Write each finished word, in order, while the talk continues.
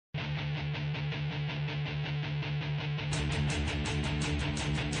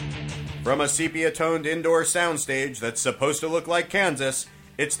From a sepia-toned indoor soundstage that's supposed to look like Kansas,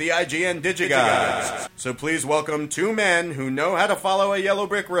 it's the IGN Digigods. So please welcome two men who know how to follow a yellow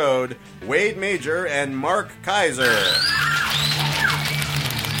brick road, Wade Major and Mark Kaiser.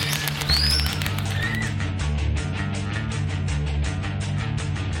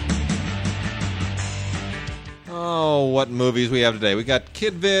 Oh, what movies we have today. We got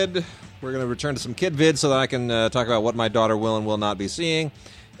Kid Vid. We're going to return to some Kid Vid so that I can talk about what my daughter will and will not be seeing.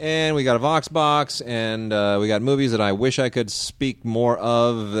 And we got a Vox Box, and we got movies that I wish I could speak more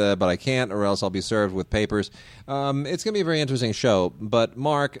of, but I can't, or else I'll be served with papers. It's going to be a very interesting show. But,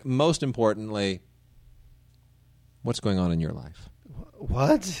 Mark, most importantly, what's going on in your life?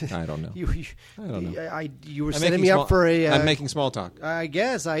 What? I don't know. I don't know. You were setting me up for a... I'm making small talk. I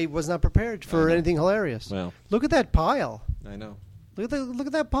guess. I was not prepared for anything hilarious. Well, look at that pile. I know. Look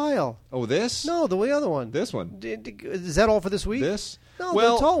at that pile. Oh, this? No, the other one. This one. Is that all for this week? This? No,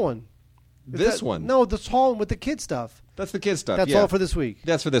 well, the tall one. This one. No, the tall one with the kid stuff. That's the kid stuff. That's all for this week.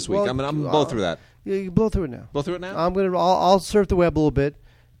 That's for this week. Well, I'm going to blow through that. Yeah, you blow through it now. Blow through it now? I'll surf the web a little bit,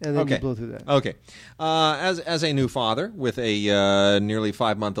 and then you blow through that. Okay. As a new father with a nearly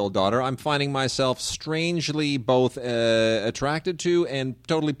 5-month-old daughter, I'm finding myself strangely both attracted to and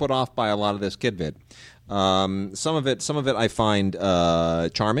totally put off by a lot of this kid vid. Some of it I find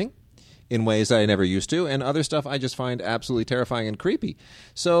charming in ways that I never used to, and other stuff I just find absolutely terrifying and creepy.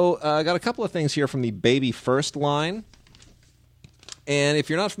 So I got a couple of things here from the Baby First line. And if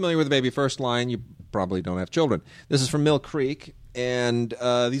you're not familiar with the Baby First line, you probably don't have children. This is from Mill Creek, and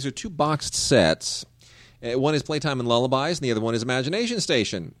these are two boxed sets. One is Playtime and Lullabies, and the other one is Imagination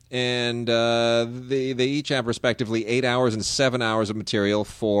Station. And they each have, respectively, 8 hours and 7 hours of material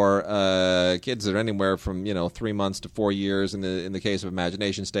for kids that are anywhere from 3 months to 4 years. In the case of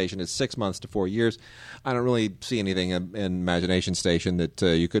Imagination Station, it's 6 months to 4 years. I don't really see anything in Imagination Station that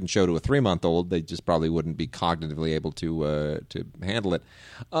you couldn't show to a 3-month-old. They just probably wouldn't be cognitively able to handle it.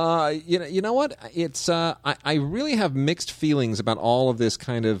 You know what? It's I really have mixed feelings about all of this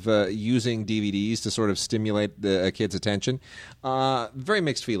kind of using DVDs to sort of stimulate a kid's attention. Very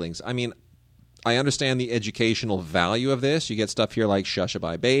mixed feelings. I mean, I understand the educational value of this. You get stuff here like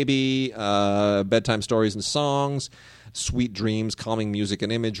Shushabye Baby, bedtime stories and songs, sweet dreams, calming music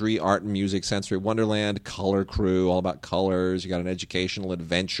and imagery, art and music, sensory wonderland, color crew, all about colors. You got an educational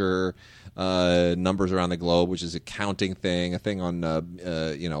adventure, numbers around the globe, which is a counting thing, a thing on,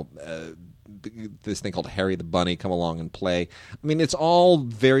 this thing called Harry the Bunny, Come Along and Play. I mean, it's all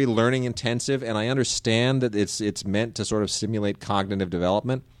very learning intensive, and I understand that it's meant to sort of stimulate cognitive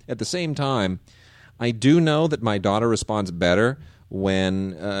development. At the same time, I do know that my daughter responds better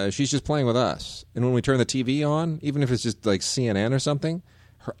when she's just playing with us. And when we turn the TV on, even if it's just like CNN or something,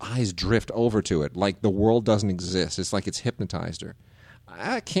 her eyes drift over to it like the world doesn't exist. It's like it's hypnotized her.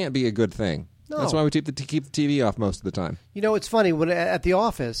 That can't be a good thing. No. That's why we keep the TV off most of the time. You know, it's funny. When at the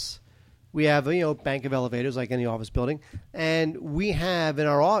office, we have bank of elevators like any office building, and we have in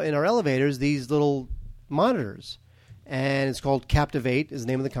our elevators these little monitors, and it's called Captivate is the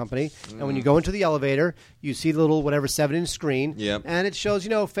name of the company. And when you go into the elevator, you see the little 7-inch screen, and it shows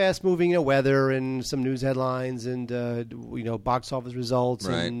fast moving weather and some news headlines and box office results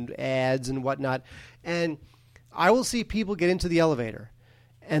and ads and whatnot. And I will see people get into the elevator,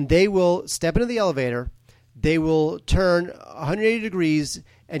 and they will step into the elevator. They will turn 180 degrees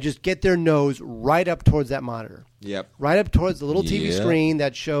and just get their nose right up towards that monitor. Yep. Right up towards the little TV screen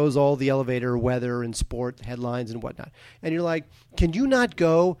that shows all the elevator weather and sport headlines and whatnot. And you're like, can you not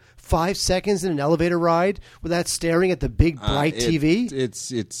go 5 seconds in an elevator ride without staring at the big bright TV?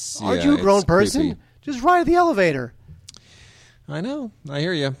 Aren't you a grown person? Creepy. Just ride the elevator. I know. I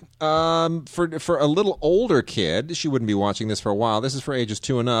hear you. For a little older kid, she wouldn't be watching this for a while. This is for ages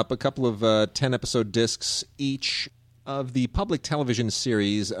 2 and up. A couple of 10-episode discs each of the public television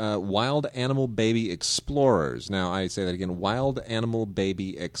series Wild Animal Baby Explorers. Now, I say that again, Wild Animal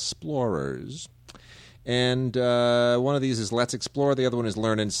Baby Explorers. And one of these is Let's Explore. The other one is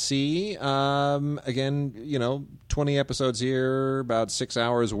Learn and See. Again, 20 episodes here, about 6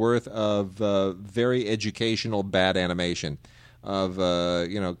 hours worth of very educational bad animation of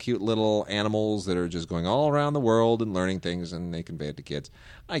cute little animals that are just going all around the world and learning things, and they convey it to kids.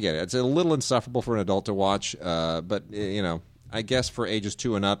 I get it. It's a little insufferable for an adult to watch, but I guess for ages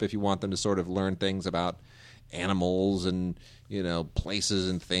 2 and up, if you want them to sort of learn things about animals and places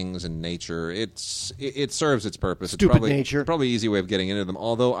and things and nature, it serves its purpose. Stupid nature. Probably an easy way of getting into them.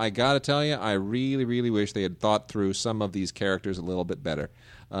 Although I gotta tell you, I really, really wish they had thought through some of these characters a little bit better.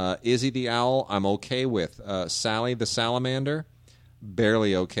 Izzy the owl, I'm okay with. Sally the salamander,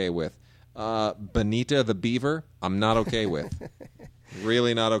 barely okay with. Bonita the Beaver, I'm not okay with.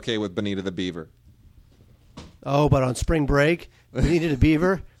 Really not okay with Bonita the Beaver. Oh, but on spring break, we needed a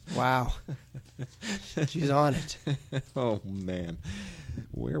beaver? Wow. She's on it. Oh, man.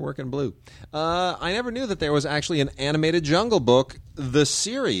 We're working blue. I never knew that there was actually an animated Jungle Book, the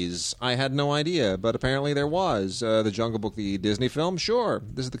series. I had no idea, but apparently there was. The Jungle Book, the Disney film, sure.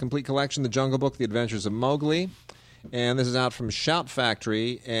 This is the complete collection, The Jungle Book, The Adventures of Mowgli. And this is out from Shout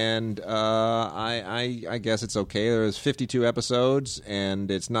Factory, and I guess it's okay. There's 52 episodes, and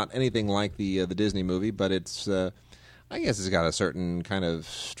it's not anything like the Disney movie, but it's I guess it's got a certain kind of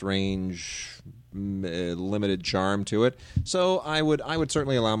strange, limited charm to it. So I would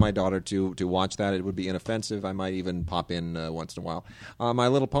certainly allow my daughter to watch that. It would be inoffensive. I might even pop in once in a while. My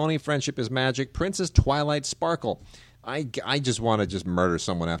Little Pony, Friendship is Magic, Princess Twilight Sparkle. I just want to just murder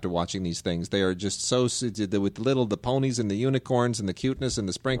someone after watching these things. They are just so with the ponies and the unicorns and the cuteness and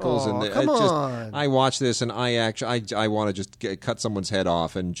the sprinkles come on. I watch this and I want to just cut someone's head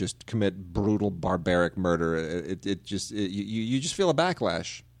off and just commit brutal barbaric murder. You just feel a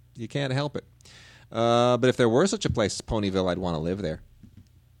backlash. You can't help it. But if there were such a place as Ponyville, I'd want to live there.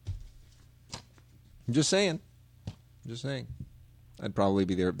 I'm just saying. I'd probably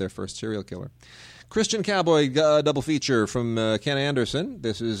be their first serial killer. Christian Cowboy double feature from Ken Anderson.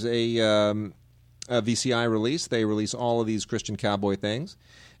 This is a VCI release. They release all of these Christian Cowboy things.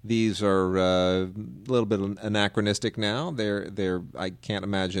 These are a little bit anachronistic now. They're I can't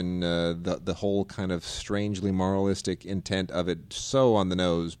imagine the whole kind of strangely moralistic intent of it so on the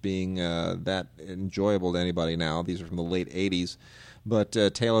nose being that enjoyable to anybody now. These are from the late 80s. But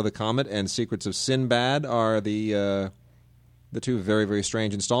Tale of the Comet and Secrets of Sinbad are the two very, very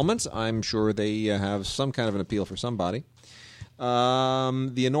strange installments. I'm sure they have some kind of an appeal for somebody.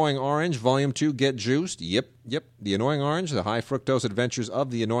 The Annoying Orange, Volume 2, Get Juiced. Yep. The Annoying Orange, the high fructose adventures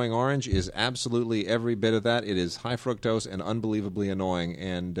of the Annoying Orange is absolutely every bit of that. It is high fructose and unbelievably annoying,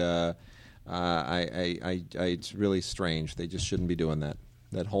 and it's really strange. They just shouldn't be doing that.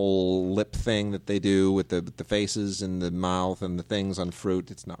 That whole lip thing that they do with the faces and the mouth and the things on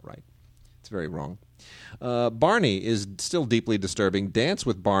fruit, it's not right. It's very wrong. Barney is still deeply disturbing. Dance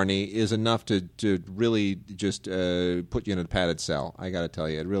with Barney is enough to really just put you in a padded cell. I got to tell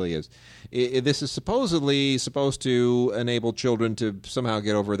you, it really is. This is supposedly supposed to enable children to somehow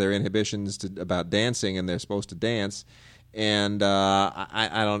get over their inhibitions about dancing, and they're supposed to dance. And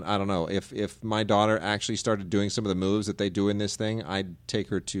I don't know if my daughter actually started doing some of the moves that they do in this thing, I'd take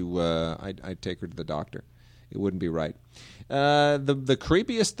her to the doctor. It wouldn't be right. The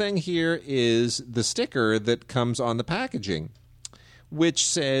creepiest thing here is the sticker that comes on the packaging, which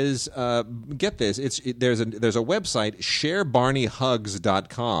says, get this, there's a website,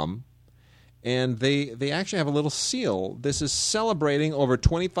 sharebarneyhugs.com, and they actually have a little seal. This is celebrating over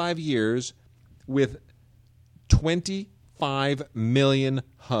 25 years with 25 million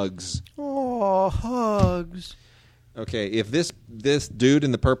hugs. Oh, hugs. Okay, if this dude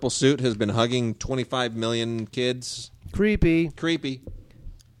in the purple suit has been hugging 25 million kids... Creepy.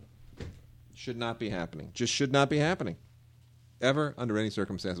 Should not be happening. Just should not be happening. Ever, under any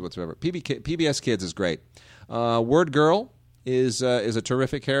circumstances whatsoever. PBS Kids is great. Word Girl is a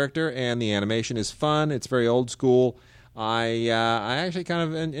terrific character, and the animation is fun. It's very old school. I actually kind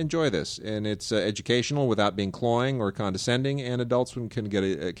of enjoy this, and it's educational without being cloying or condescending, and adults can get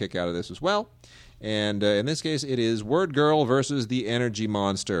a kick out of this as well. And in this case, it is Word Girl versus the Energy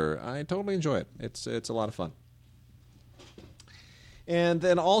Monster. I totally enjoy it. It's a lot of fun. And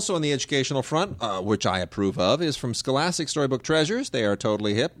then also on the educational front, which I approve of, is from Scholastic Storybook Treasures. They are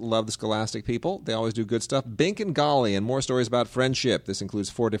totally hip. Love the Scholastic people. They always do good stuff. Bink and Golly and more stories about friendship. This includes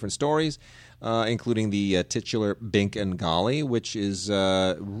 4 different stories, including the titular Bink and Golly, which is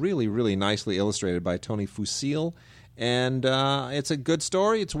really, really nicely illustrated by Tony Fusil. And it's a good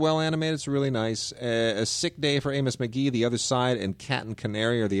story. It's well animated. It's really nice. A Sick Day for Amos McGee, The Other Side, and Cat and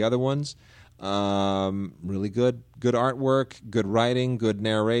Canary are the other ones. Really good artwork, good writing, good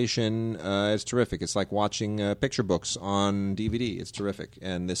narration. It's terrific. It's like watching picture books on DVD. It's terrific.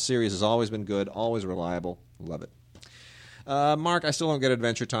 And this series has always been good, always reliable. Love it. Mark, I still don't get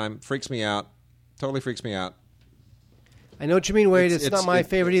Adventure Time. Freaks me out. Totally freaks me out. I know what you mean, Wade. It's not my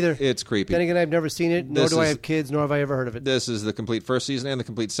favorite either. It's creepy. Then again, I've never seen it, nor do I have kids, nor have I ever heard of it. This is the complete first season and the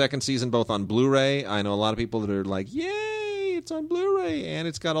complete second season, both on Blu-ray. I know a lot of people that are like, yay, it's on Blu-ray, and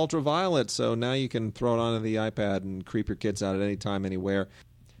it's got ultraviolet, so now you can throw it onto the iPad and creep your kids out at any time, anywhere.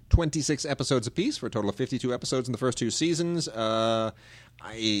 26 episodes apiece for a total of 52 episodes in the first 2 seasons.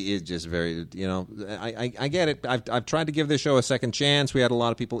 It's just very, I get it. I've tried to give this show a second chance. We had a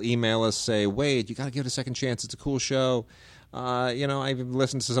lot of people email us, say, Wade, you got to give it a second chance. It's a cool show. I've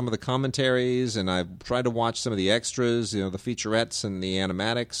listened to some of the commentaries, and I've tried to watch some of the extras, the featurettes and the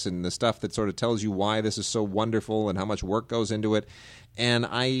animatics and the stuff that sort of tells you why this is so wonderful and how much work goes into it. And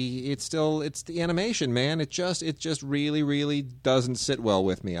it's the animation, man. It just really, really doesn't sit well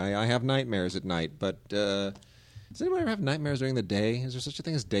with me. I have nightmares at night, but does anyone ever have nightmares during the day? Is there such a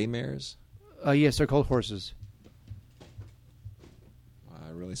thing as daymares? Yes, they're called horses.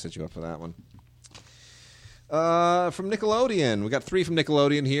 I really set you up for that one. From Nickelodeon. We got 3 from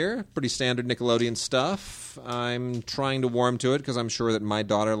Nickelodeon here. Pretty standard Nickelodeon stuff. I'm trying to warm to it because I'm sure that my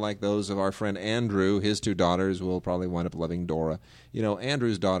daughter, like those of our friend Andrew, his 2 daughters, will probably wind up loving Dora.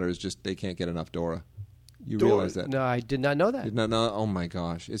 Andrew's daughters they can't get enough Dora. You realize that? No, I did not know that. Did not know? Oh my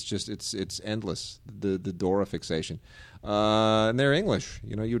gosh. It's endless. The Dora fixation. And they're English.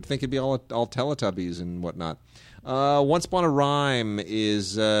 You'd think it'd be all Teletubbies and whatnot. Once Upon a Rhyme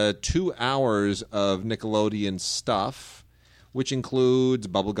is 2 hours of Nickelodeon stuff, which includes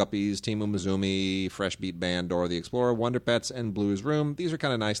Bubble Guppies, Team Umizoomi, Fresh Beat Band, Dora the Explorer, Wonder Pets, and Blue's Room. These are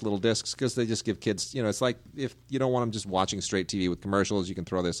kind of nice little discs because they just give kids, it's like if you don't want them just watching straight TV with commercials, you can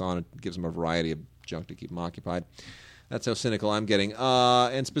throw this on. It gives them a variety of junk to keep them occupied. That's how cynical I'm getting.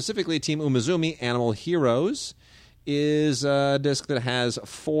 And specifically, Team Umizoomi, Animal Heroes, is a disc that has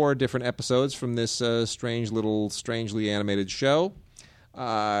 4 different episodes from this strangely animated show.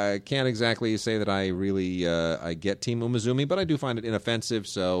 I can't exactly say that I really I get Team Umizoomi, but I do find it inoffensive,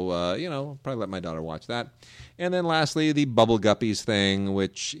 so probably let my daughter watch that. And then lastly, the Bubble Guppies thing,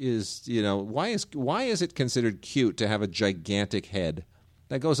 which is, why is it considered cute to have a gigantic head?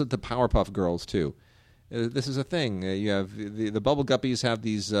 That goes with the Powerpuff Girls too. This is a thing. You have the Bubble Guppies have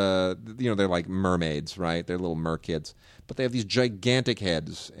these, they're like mermaids, right? They're little merkids. But they have these gigantic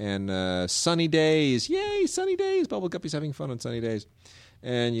heads. And Sunny Days. Yay, Sunny Days. Bubble Guppies having fun on Sunny Days.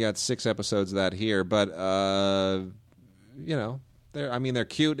 And you got 6 episodes of that here. But, they're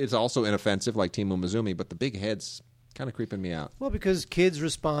cute. It's also inoffensive like Team Umizoomi. But the big heads kind of creeping me out. Well, because kids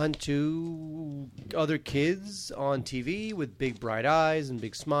respond to other kids on TV with big bright eyes and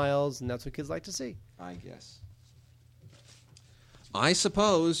big smiles. And that's what kids like to see. I guess. I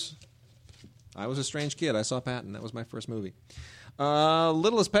suppose. I was a strange kid. I saw Patton. That was my first movie.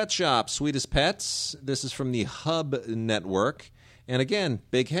 Littlest Pet Shop, Sweetest Pets. This is from the Hub Network. And again,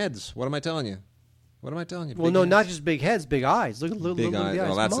 big heads. What am I telling you? Well, no, heads. not just big heads, big eyes. Look at the eyes.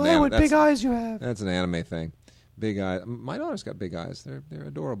 Well, that's what big eyes you have. That's an anime thing. Big eyes. My daughter's got big eyes. They're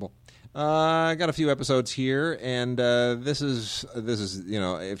adorable. I got a few episodes here, and this is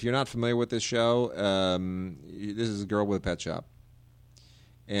if you're not familiar with this show, this is a girl with a pet shop,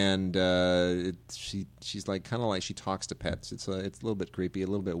 and she's like kind of like she talks to pets. It's a little bit creepy, a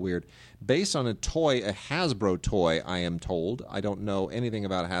little bit weird. Based on a Hasbro toy, I am told. I don't know anything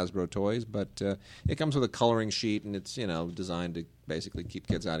about Hasbro toys, but it comes with a coloring sheet, and it's designed to basically keep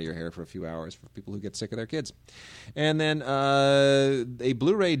kids out of your hair for a few hours for people who get sick of their kids. And then a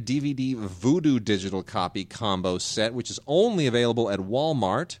Blu-ray DVD Voodoo digital copy combo set, which is only available at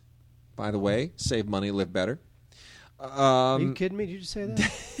Walmart. By the way, save money, live better. Are you kidding me? Did you just say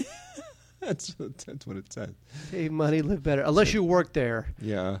that? That's what it says. Save money, live better. Unless you work there.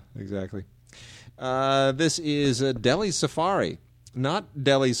 Yeah, exactly. This is Delhi Safari. Not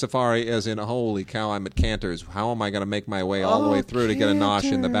Delhi Safari as in, holy cow, I'm at Cantor's. How am I going to make my way all the way through to get a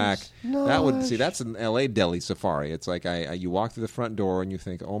nosh in the back? Nosh. That's an L.A. Delhi Safari. It's like you walk through the front door and you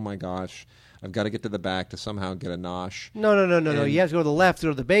think, oh my gosh, I've got to get to the back to somehow get a nosh. No. You have to go to the left, go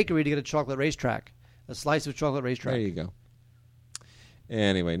to the bakery to get a chocolate racetrack. A slice of chocolate racetrack. There you go.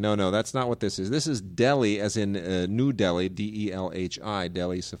 Anyway, no, that's not what this is. This is Delhi, as in New Delhi, D-E-L-H-I,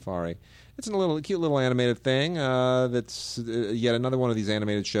 Delhi Safari. It's a cute little animated thing that's yet another one of these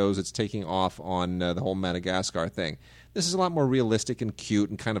animated shows that's taking off on the whole Madagascar thing. This is a lot more realistic and cute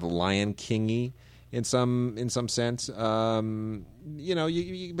and kind of Lion King-y in some sense. But you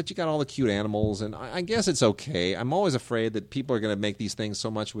got all the cute animals, and I guess it's okay. I'm always afraid that people are going to make these things so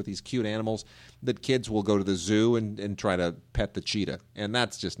much with these cute animals that kids will go to the zoo and try to pet the cheetah, and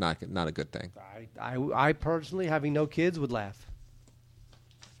that's just not a good thing. I personally, having no kids, would laugh.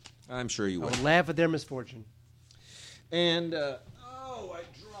 I'm sure you would. I would laugh at their misfortune. And, I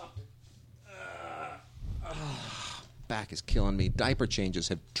dropped it. Back is killing me. Diaper changes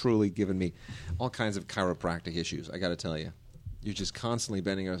have truly given me all kinds of chiropractic issues, I got to tell you. You're just constantly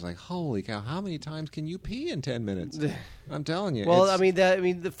bending over. I was like, holy cow, how many times can you pee in 10 minutes? I'm telling you. Well,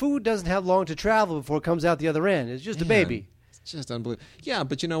 the food doesn't have long to travel before it comes out the other end. It's just a baby. It's just unbelievable. Yeah,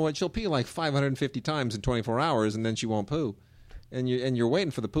 but you know what? She'll pee like 550 times in 24 hours, and then she won't poo. And you're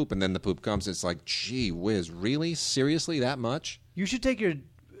waiting for the poop, and then the poop comes. It's like, gee whiz, really? Seriously, that much? You should take your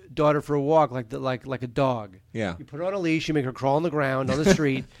daughter for a walk like a dog. Yeah. You put her on a leash, you make her crawl on the ground on the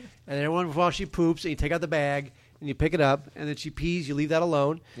street, and then while she poops, and you take out the bag and you pick it up, and then she pees, you leave that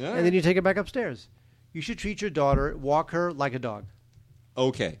alone, and then you take her back upstairs. You should treat your daughter, walk her like a dog.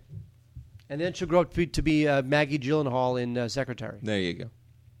 Okay. And then she'll grow up to be Maggie Gyllenhaal in Secretary. There you go.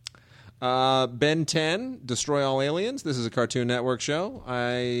 Ben 10, Destroy All Aliens. This is a Cartoon Network show.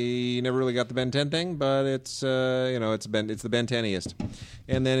 I never really got the Ben 10 thing, but it's the Ben 10iest.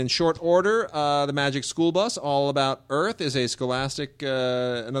 And then in short order, The Magic School Bus, All About Earth, is a Scholastic,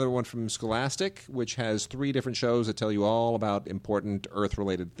 another one from Scholastic, which has 3 different shows that tell you all about important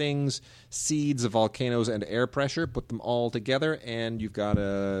Earth-related things, seeds of volcanoes and air pressure. Put them all together, and you've got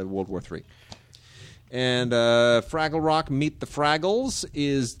World War III. And Fraggle Rock, Meet the Fraggles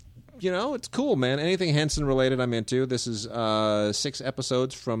is... it's cool, man. Anything Henson related, I'm into. This is 6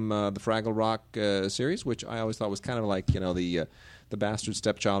 episodes from the Fraggle Rock series, which I always thought was kind of like the bastard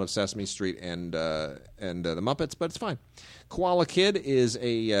stepchild of Sesame Street and the Muppets, but it's fine. Koala Kid is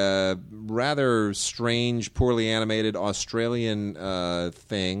a rather strange, poorly animated Australian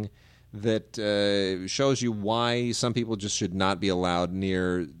thing that shows you why some people just should not be allowed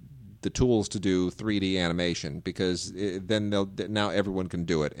near the tools to do 3D animation, because now everyone can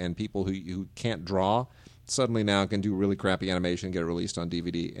do it, and people who can't draw suddenly now can do really crappy animation and get it released on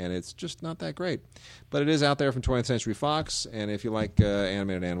DVD, and it's just not that great. But it is out there from 20th Century Fox, and if you like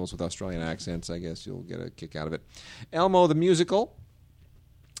animated animals with Australian accents, I guess you'll get a kick out of it. Elmo the Musical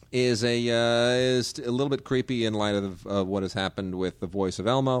is a little bit creepy in light of what has happened with the voice of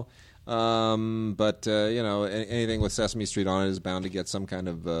Elmo. But anything with Sesame Street on it is bound to get some kind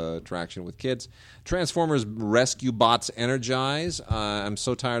of traction with kids. Transformers Rescue Bots Energize. I'm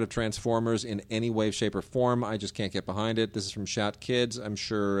so tired of Transformers in any way, shape, or form. I just can't get behind it. This is from Shout Kids. I'm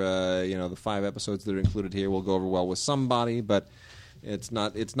sure the 5 episodes that are included here will go over well with somebody, but it's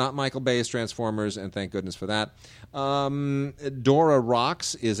not Michael Bay's Transformers, and thank goodness for that. Dora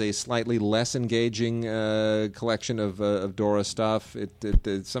Rocks is a slightly less engaging collection of Dora stuff.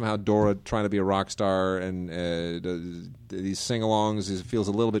 It somehow Dora trying to be a rock star and these sing-alongs, it feels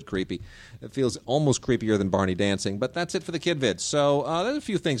a little bit creepy. It feels almost creepier than Barney dancing, but that's it for the kid vid. So there's a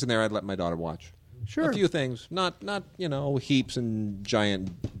few things in there I'd let my daughter watch. Sure. A few things. Not heaps and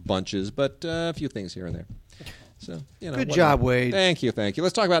giant bunches, but a few things here and there. So, good job, Wade. Thank you.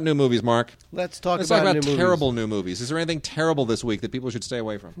 Let's talk about new movies, Mark. Let's talk about terrible new movies. Is there anything terrible this week that people should stay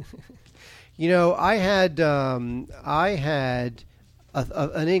away from? I had an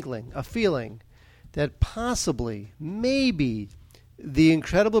inkling, a feeling that possibly, maybe, The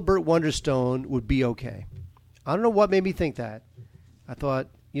Incredible Burt Wonderstone would be okay. I don't know what made me think that. I thought,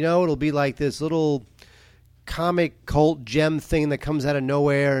 it'll be like this little comic cult gem thing that comes out of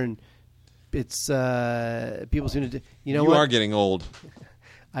nowhere, and it's people seem to do. You are getting old.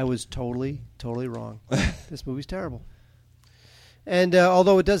 I was totally wrong. This movie's terrible. And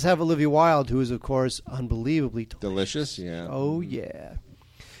although it does have Olivia Wilde, who is, of course, unbelievably delicious. Yeah. Oh, yeah.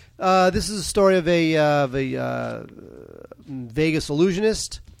 This is a story of a Vegas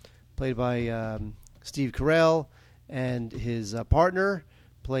illusionist, played by Steve Carell, and his partner,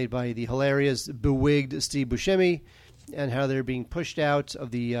 played by the hilarious, bewigged Steve Buscemi, and how they're being pushed out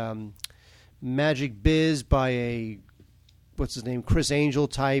of the magic biz by a, Chris Angel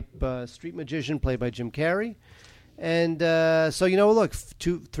type street magician played by Jim Carrey. And so, look,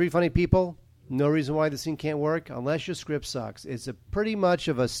 3 funny people, no reason why the scene can't work unless your script sucks. It's pretty much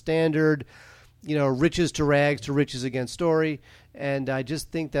of a standard, riches to rags to riches again story. And I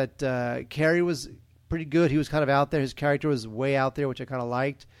just think that Carrey was pretty good. He was kind of out there. His character was way out there, which I kind of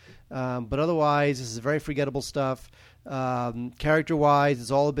liked. But otherwise, this is very forgettable stuff. Character-wise,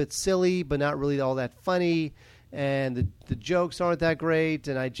 it's all a bit silly, but not really all that funny, and the jokes aren't that great.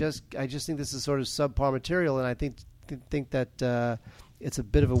 And I just think this is sort of subpar material, and I think that it's a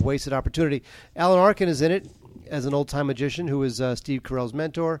bit of a wasted opportunity. Alan Arkin is in it as an old-time magician who is Steve Carell's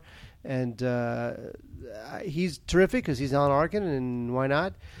mentor, and he's terrific because he's Alan Arkin, and why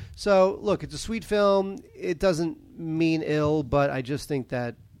not? So, look, it's a sweet film. It doesn't mean ill, but I just think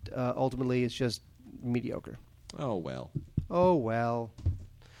that ultimately it's just mediocre. Oh, well.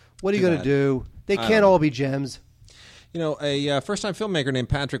 What are you going to do? They can't all be gems. A first-time filmmaker named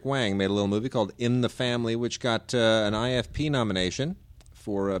Patrick Wang made a little movie called In the Family, which got an IFP nomination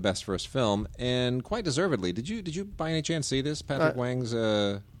for Best First Film, and quite deservedly. Did you by any chance see this, Patrick Wang's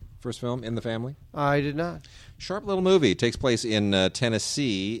first film, In the Family? I did not. Sharp little movie. It takes place in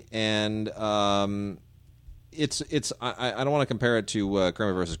Tennessee, and it's I don't want to compare it to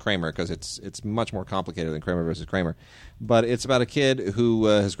Kramer versus Kramer because it's much more complicated than Kramer versus Kramer, but it's about a kid who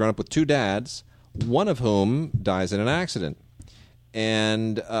has grown up with 2 dads, one of whom dies in an accident,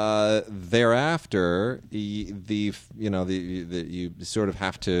 And thereafter, you sort of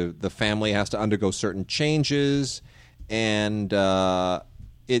have to. The family has to undergo certain changes, and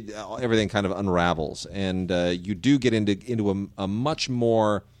everything kind of unravels. And you do get into a much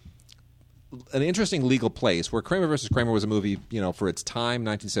more an interesting legal place. Where Kramer versus Kramer was a movie, for its time,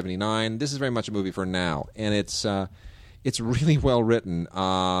 1979. This is very much a movie for now, and it's really well written.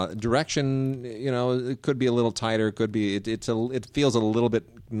 Direction, it could be a little tighter. It could be. It feels a little bit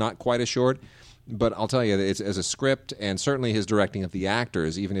not quite as short. But I'll tell you, it's as a script, and certainly his directing of the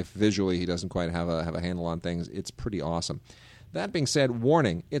actors, even if visually he doesn't quite have a handle on things, it's pretty awesome. That being said,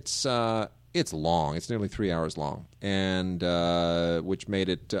 warning: it's long. It's nearly 3 hours long, and which made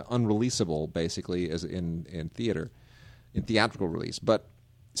it unreleasable basically as in theatrical release. But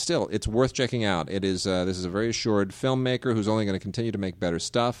still, it's worth checking out. It is. This is a very assured filmmaker who's only going to continue to make better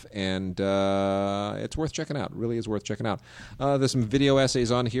stuff, and it's worth checking out. It really is worth checking out. There's some video essays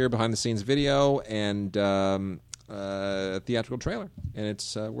on here, behind-the-scenes video, and a theatrical trailer, and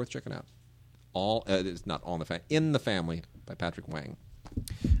it's worth checking out. It's not all in the family by Patrick Wang.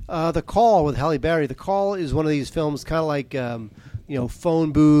 The Call with Halle Berry. The Call is one of these films, kind of like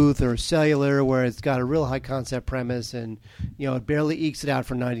phone booth or cellular, where it's got a real high concept premise, and it barely ekes it out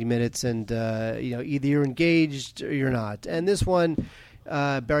for 90 minutes, and either you're engaged or you're not. And this one,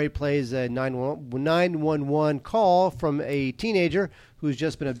 Berry plays a 911 call from a teenager who's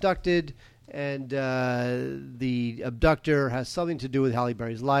just been abducted, and the abductor has something to do with Halle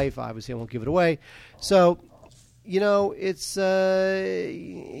Berry's life. Obviously, I won't give it away. So, it's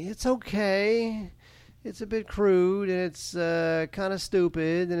okay. It's a bit crude, and it's kind of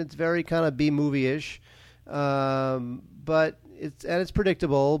stupid, and it's very kind of B-movie-ish. But it's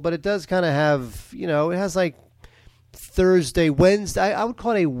predictable, but it does kind of have, it has like Wednesday. I would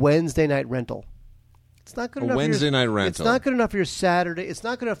call it a Wednesday night rental. It's not good enough. Wednesday night rental. It's not good enough for your Saturday. It's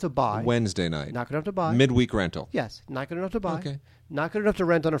not good enough to buy. Wednesday night. Not good enough to buy. Midweek rental. Yes, not good enough to buy. Okay. Not good enough to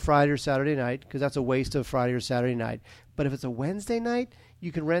rent on a Friday or Saturday night, because that's a waste of Friday or Saturday night. But if it's a Wednesday night,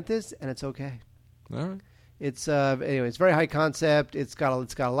 you can rent this, and it's okay. All right. It's anyway. It's very high concept. It's got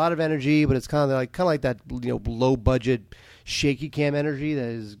a lot of energy, but it's kind of like that low budget shaky cam energy that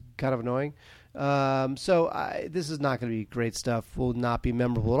is kind of annoying. This is not going to be great stuff. Will not be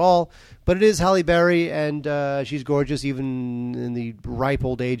memorable at all. But it is Halle Berry, and she's gorgeous, even in the ripe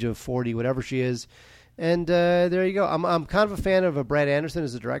old age of 40, whatever she is. And there you go. I'm kind of a fan of Brad Anderson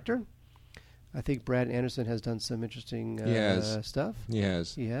as a director. I think Brad Anderson has done some interesting stuff. He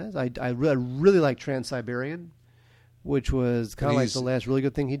has. I really like Trans-Siberian, which was kind of like the last really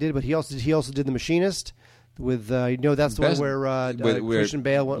good thing he did. But he also did The Machinist. With that's the one where Christian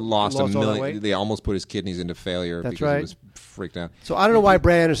Bale lost a all that weight. million. They almost put his kidneys into failure because he was freaked out. So I don't know why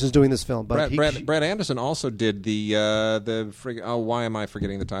Brad Anderson's doing this film, but Brad Anderson also did why am I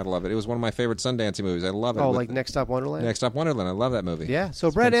forgetting the title of it? It was one of my favorite Sundancey movies. I love it. Oh, like Next Stop Wonderland. Next Stop Wonderland. I love that movie. Yeah.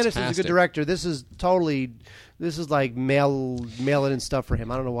 So Brad Anderson's a good director. This is like mail it and stuff for him.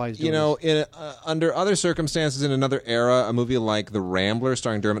 I don't know why he's doing this. Under other circumstances in another era, a movie like The Rambler,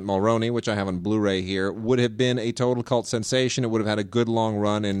 starring Dermot Mulroney, which I have on Blu-ray here, would have been a total cult sensation. It would have had a good long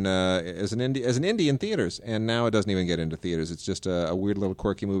run as an indie in theaters, and now it doesn't even get into theaters. It's just a weird little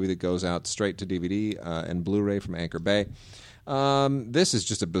quirky movie that goes out straight to DVD and Blu-ray from Anchor Bay. This is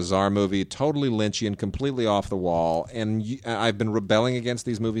just a bizarre movie, totally Lynchian, completely off the wall. And I've been rebelling against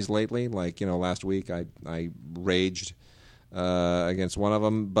these movies lately. Like, last week I raged against one of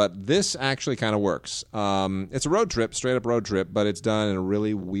them. But this actually kind of works. It's a road trip, straight up road trip, but it's done in a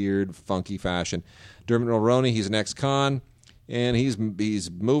really weird, funky fashion. Dermot Mulroney, he's an ex-con, and he's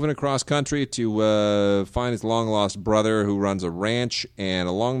moving across country to find his long-lost brother who runs a ranch. And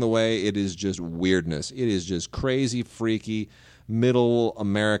along the way, it is just weirdness. It is just crazy, freaky, middle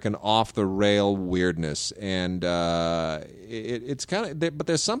American, off-the-rail weirdness. And it's kind of, but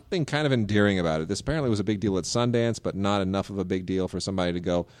there's something kind of endearing about it. This apparently was a big deal at Sundance, but not enough of a big deal for somebody to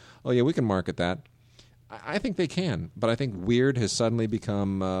go, oh, yeah, we can market that. I think they can, but I think weird has suddenly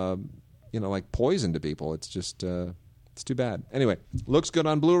become, like poison to people. It's just... It's too bad. Anyway, looks good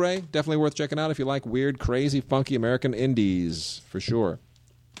on Blu-ray. Definitely worth checking out if you like weird, crazy, funky American indies, for sure.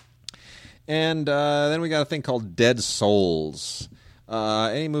 And then we got a thing called Dead Souls.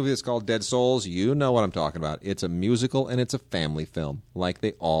 Any movie that's called Dead Souls, you know what I'm talking about. It's a musical and it's a family film, like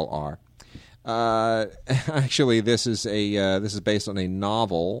they all are. Actually, this is based on a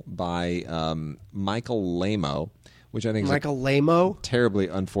novel by Michael Lamo, which I think is Michael Lamo? Terribly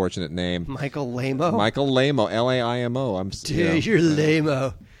unfortunate name. Michael Lamo? Michael Lamo, L-A-I-M-O. Dude, you're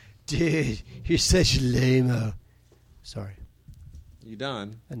lame-o. Dude, you're such lame-o. Sorry. You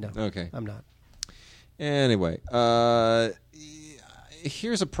done? No. Okay. I'm not. Anyway,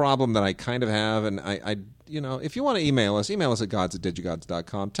 here's a problem that I kind of have, and I if you want to email us at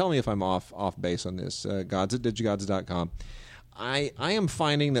gods@digigods.com. Tell me if I'm off base on this. Gods@digigods.com. I am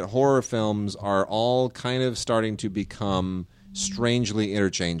finding that horror films are all kind of starting to become strangely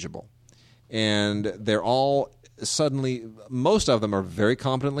interchangeable. And they're all suddenly, most of them are very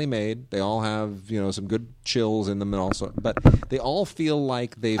competently made. They all have, some good chills in them and also, but they all feel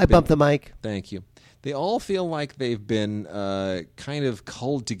like I bumped the mic. Thank you. They all feel like they've been kind of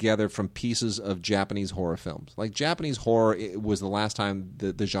culled together from pieces of Japanese horror films. Like Japanese horror, it was the last time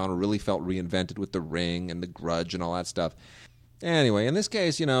the genre really felt reinvented with The Ring and The Grudge and all that stuff. Anyway, in this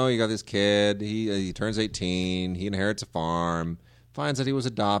case, you got this kid. He turns 18. He inherits a farm. Finds that he was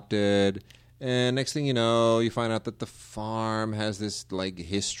adopted. And next thing you know, you find out that the farm has this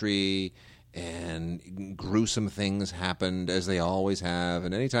history, and gruesome things happened, as they always have.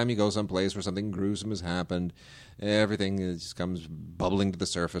 And anytime you go someplace where something gruesome has happened, everything just comes bubbling to the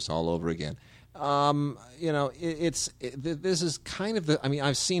surface all over again. This is kind of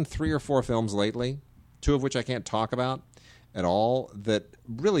I've seen 3 or 4 films lately, 2 of which I can't talk about at all, that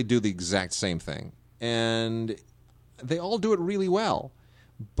really do the exact same thing. And they all do it really well.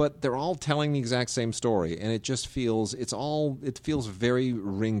 But they're all telling the exact same story, and it just feels it feels very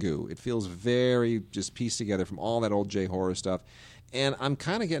Ringu. It feels very just pieced together from all that old J-horror stuff, and I'm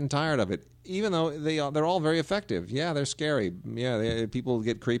kind of getting tired of it. Even though they're all very effective. Yeah, they're scary. Yeah, people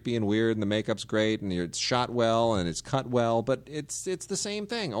get creepy and weird, and the makeup's great, and it's shot well, and it's cut well, but it's the same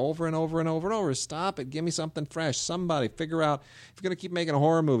thing over and over and over and over. Stop it. Give me something fresh. Somebody figure out, if you're going to keep making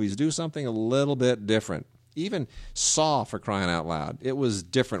horror movies, do something a little bit different. Even Saw, for crying out loud, it was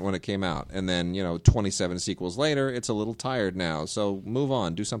different when it came out. And then, 27 sequels later, it's a little tired now. So move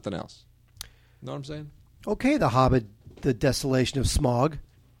on. Do something else. Know what I'm saying? Okay, The Hobbit, The Desolation of Smaug.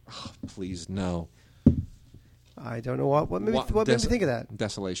 Oh, please, no. I don't know what made me think of that.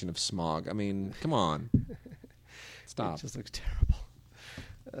 Desolation of Smaug. I mean, come on. Stop. It just looks terrible.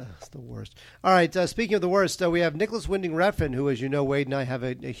 It's the worst. All right, speaking of the worst, we have Nicholas Winding Refn, who, as you know, Wade and I have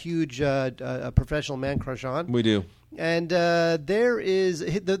a huge a professional man crush on. We do. And there is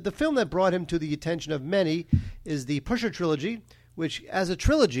the film that brought him to the attention of many is the Pusher trilogy, which, as a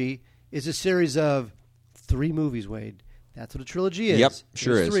trilogy, is a series of 3 movies, Wade. That's what a trilogy is. Yep,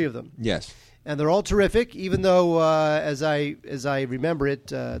 sure There's is. 3 of them. Yes. And they're all terrific, even though, as I remember it,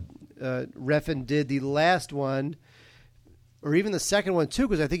 Refn did the last one, or even the second one, too,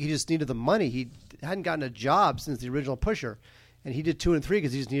 because I think he just needed the money. He hadn't gotten a job since the original Pusher. And he did 2 and 3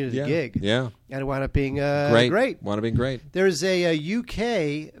 because he just needed a gig. Yeah. And it wound up being great. Wound up being great. There's a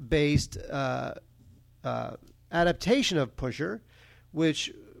UK-based adaptation of Pusher,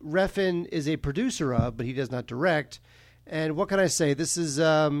 which Refn is a producer of, but he does not direct. And what can I say? This is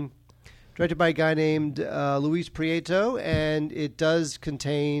directed by a guy named Luis Prieto, and it does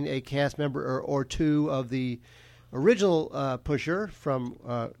contain a cast member or 2 of the original Pusher from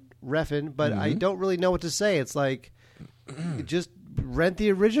Refn, but I don't really know what to say. It's like, just rent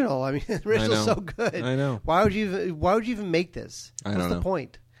the original. I mean, the original's so good. I know. Why would you even make this? What's the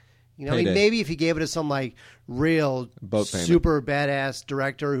point? I mean, maybe if you gave it to some real super badass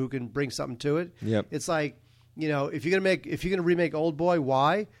director who can bring something to it. Yep. It's like, if you're gonna remake Old Boy,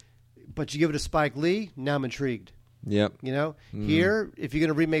 why? But you give it to Spike Lee, now I'm intrigued. Yep. Here, if you're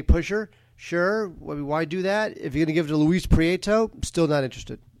gonna remake Pusher, sure. Why do that? If you're gonna give it to Luis Prieto, still not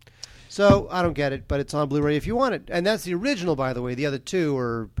interested. So I don't get it, but it's on Blu-ray if you want it. And that's the original, by the way. The other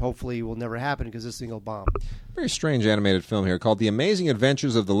 2 hopefully will never happen because this thing will bomb. Very strange animated film here called The Amazing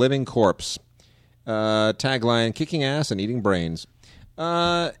Adventures of the Living Corpse. Tagline, kicking ass and eating brains.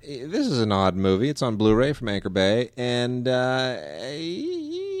 This is an odd movie. It's on Blu-ray from Anchor Bay, and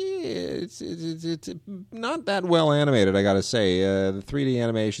it's not that well animated, I got to say. The 3D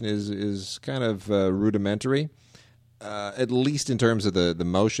animation is kind of rudimentary. At least in terms of the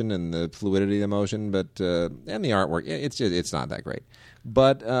motion and the fluidity of the motion, but and the artwork, it's not that great.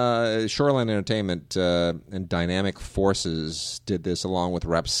 But Shoreline Entertainment and Dynamic Forces did this along with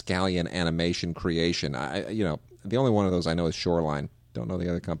Rapscallion Animation Creation. The only one of those I know is Shoreline. Don't know the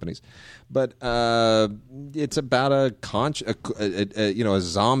other companies, but it's about a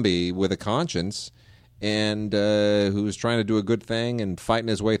zombie with a conscience. And who's trying to do a good thing and fighting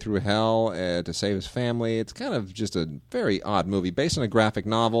his way through hell to save his family. It's kind of just a very odd movie based on a graphic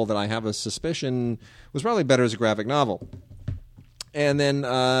novel that I have a suspicion was probably better as a graphic novel. And then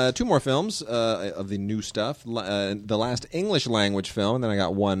 2 more films of the new stuff. The last English language film, and then I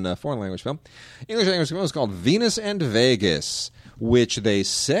got 1 foreign language film. English language film is called Venus and Vegas, which they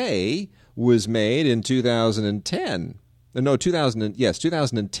say was made in 2010. No,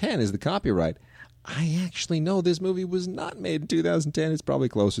 2010 is the copyright. I actually know this movie was not made in 2010. It's probably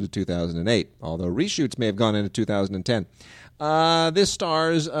closer to 2008, although reshoots may have gone into 2010. This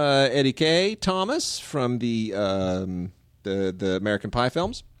stars Eddie K. Thomas from the American Pie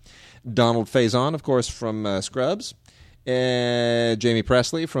films, Donald Faison, of course, from Scrubs, Jamie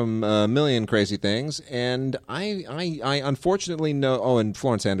Presley from A Million Crazy Things, and I unfortunately know... Oh, and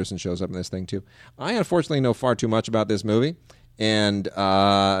Florence Anderson shows up in this thing, too. I unfortunately know far too much about this movie, and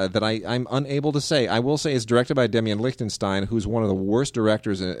that I'm unable to say. I will say it's directed by Demian Lichtenstein, who's one of the worst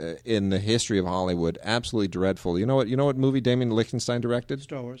directors in the history of Hollywood. Absolutely dreadful. You know what movie Demian Lichtenstein directed?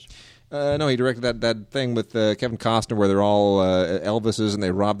 Star Wars. No, he directed that thing with Kevin Costner where they're all Elvises and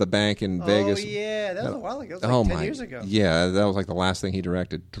they rob the bank in Vegas. Oh, yeah. That was a while ago. That was like 10 years ago. Yeah, that was like the last thing he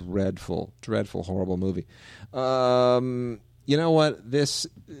directed. Dreadful, horrible movie. You know what?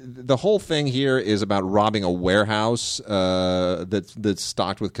 The whole thing here is about robbing a warehouse that's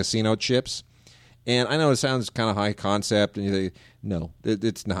stocked with casino chips. And I know it sounds kind of high concept, and you think, no,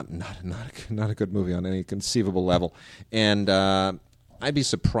 it's not a good movie on any conceivable level. And I'd be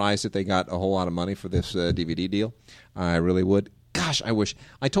surprised if they got a whole lot of money for this DVD deal. I really would. Gosh, I wish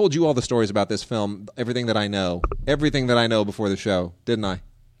I told you all the stories about this film, everything that I know before the show, didn't I?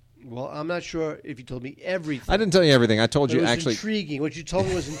 Well, I'm not sure if you told me everything. I didn't tell you everything. I told you it was actually intriguing. What you told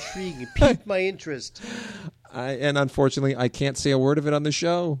me was intriguing. It piqued my interest. And unfortunately, I can't say a word of it on the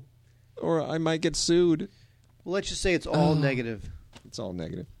show, or I might get sued. Well, let's just say it's all negative. It's all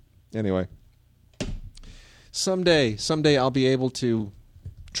negative. Anyway, someday I'll be able to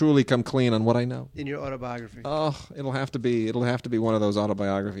truly come clean on what I know. In your autobiography. Oh, it'll have to be one of those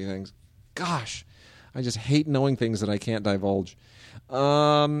autobiography things. Gosh, I just hate knowing things that I can't divulge.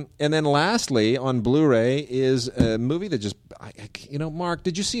 And then lastly, on Blu-ray is a movie that just, Mark,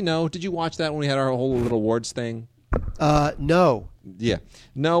 did you see No? Did you watch that when we had our whole little awards thing? No. Yeah.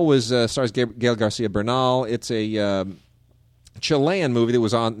 No stars Gael Garcia Bernal. It's a Chilean movie that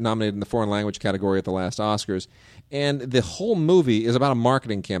was nominated in the foreign language category at the last Oscars. And the whole movie is about a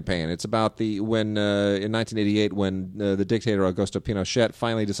marketing campaign. It's about in 1988 when the dictator Augusto Pinochet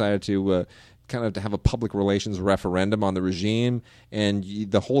finally decided to kind of to have a public relations referendum on the regime, and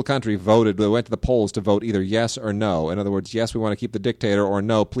the whole country voted. They went to the polls to vote either yes or no. In other words, yes, we want to keep the dictator, or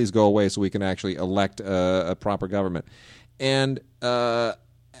no, please go away so we can actually elect a proper government. And the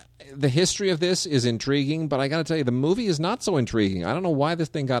history of this is intriguing, but I got to tell you, the movie is not so intriguing. I don't know why this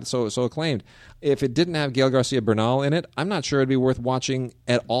thing got so acclaimed. If it didn't have Gael Garcia Bernal in it, I'm not sure it'd be worth watching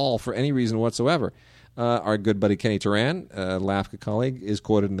at all for any reason whatsoever. Our good buddy Kenny Turan, LAFCA colleague, is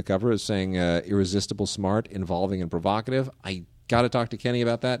quoted in the cover as saying, irresistible, smart, involving, and provocative. I got to talk to Kenny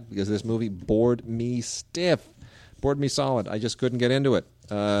about that because this movie bored me stiff. Bored me solid. I just couldn't get into it.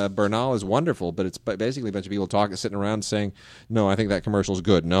 Bernal is wonderful, but it's basically a bunch of people sitting around saying, no, I think that commercial is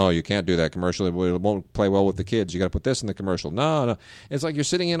good. No, you can't do that commercial. It won't play well with the kids. You got to put this in the commercial. No. It's like you're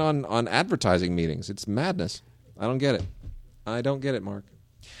sitting in on advertising meetings. It's madness. I don't get it. I don't get it, Mark.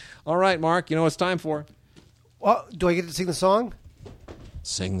 All right, Mark, you know what it's time for? Well, do I get to sing the song?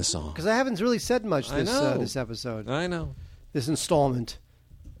 Sing the song. Because I haven't really said much this episode. I know. This installment.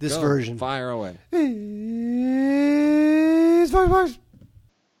 This Go. version. Fire away.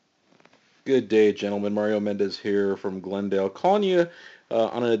 Good day, gentlemen. Mario Mendez here from Glendale, calling you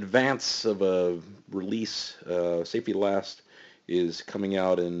on an advance of a release. Safety Last is coming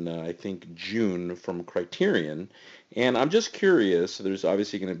out in, I think, June from Criterion. And I'm just curious, there's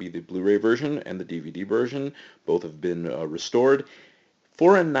obviously going to be the Blu-ray version and the DVD version. Both have been restored.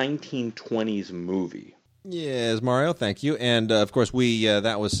 For a 1920s movie. Yes, Mario, thank you. And, of course,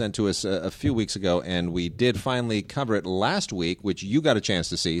 that was sent to us a few weeks ago, and we did finally cover it last week, which you got a chance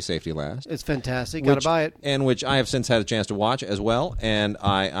to see, Safety Last. It's fantastic. Got to buy it. And which I have since had a chance to watch as well. And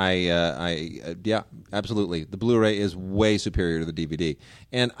yeah, absolutely. The Blu-ray is way superior to the DVD.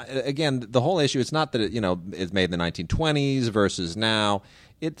 And, again, the whole issue, it's not that it's made in the 1920s versus now.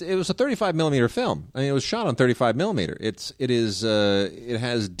 It was a 35 millimeter film. I mean, it was shot on 35 millimeter. It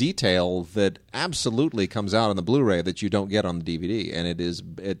has detail that absolutely comes out on the Blu-ray that you don't get on the DVD, and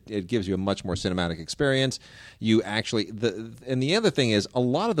it gives you a much more cinematic experience. You actually and the other thing is a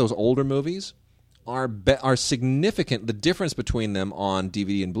lot of those older movies are significant. The difference between them on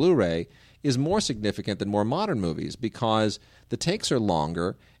DVD and Blu-ray is more significant than more modern movies because the takes are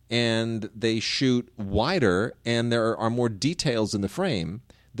longer and they shoot wider, and there are more details in the frame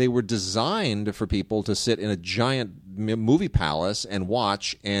they were designed for people to sit in a giant movie palace and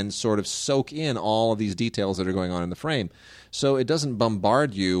watch and sort of soak in all of these details that are going on in the frame. So it doesn't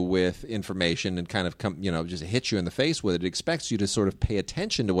bombard you with information and kind of just hit you in the face with it. It expects you to sort of pay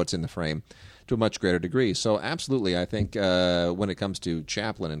attention to what's in the frame to a much greater degree. So absolutely, I think when it comes to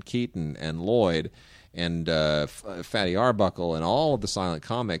Chaplin and Keaton and Lloyd and Fatty Arbuckle and all of the silent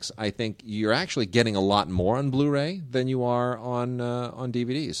comics, I think you're actually getting a lot more on Blu-ray than you are on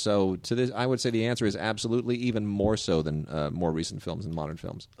DVDs. So to this, I would say the answer is absolutely, even more so than more recent films and modern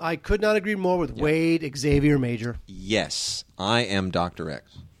films. I could not agree more with Wade Xavier Major. Yes, I am Dr.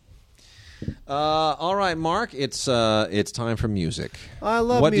 X. All right, Mark, it's time for music. I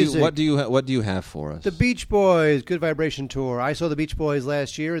love music. What do you have for us? The Beach Boys Good Vibration Tour. I saw the Beach Boys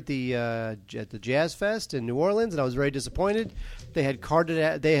last year at the Jazz Fest in New Orleans, and I was very disappointed. They had carted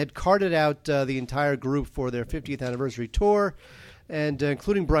out the entire group for their 50th anniversary tour, and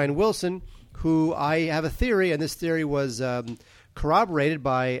including Brian Wilson, who I have a theory, and this theory was corroborated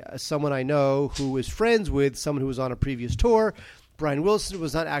by someone I know who is friends with someone who was on a previous tour. Brian Wilson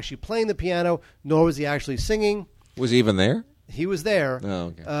was not actually playing the piano, nor was he actually singing. Was he even there? He was there.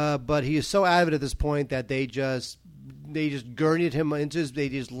 Oh, okay. But he is so avid at this point that they just gurneyed him they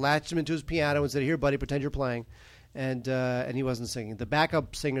just latched him into his piano and said, "Here, buddy, pretend you're playing," and he wasn't singing. The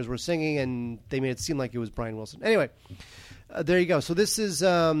backup singers were singing, and they made it seem like it was Brian Wilson. Anyway, there you go. So this is,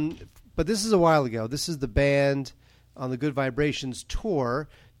 but this is a while ago. This is the band on the Good Vibrations tour.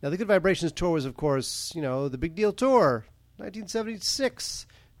 Now, the Good Vibrations tour was, of course, the big deal tour. 1976,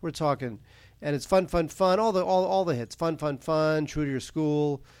 we're talking, and it's fun, all the hits, fun, True to Your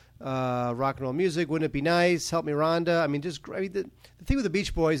School, rock and roll music, Wouldn't It Be Nice, Help Me Rhonda. The thing with the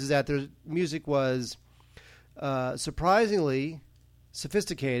Beach Boys is that their music was surprisingly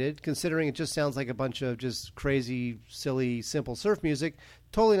sophisticated, considering it just sounds like a bunch of just crazy, silly, simple surf music.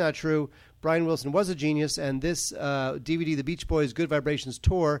 Totally not true. Brian Wilson was a genius, and this DVD, The Beach Boys Good Vibrations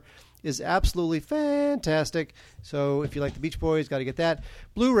Tour, is absolutely fantastic. So if you like the Beach Boys, got to get that.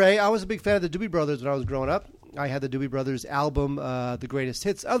 Blu-ray, I was a big fan of the Doobie Brothers when I was growing up. I had the Doobie Brothers album, The Greatest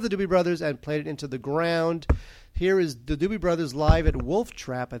Hits of the Doobie Brothers, and played it into the ground. Here is the Doobie Brothers live at Wolf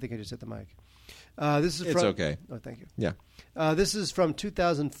Trap. I think I just hit the mic. It's okay. Oh, thank you. Yeah. This is from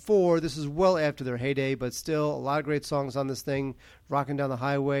 2004. This is well after their heyday, but still a lot of great songs on this thing. Rocking Down the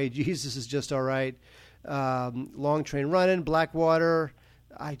Highway, Jesus Is Just All Right, Long Train Running, Blackwater.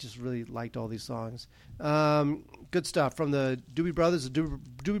 I just really liked all these songs. Good stuff from the Doobie Brothers. The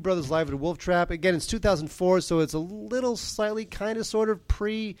Doobie Brothers live at Wolf Trap. Again, it's 2004, so it's a little slightly kind of sort of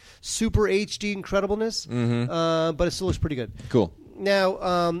pre-super HD incredibleness, but it still looks pretty good. Cool.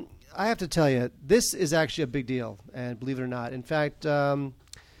 Now, I have to tell you, this is actually a big deal, and believe it or not. In fact, I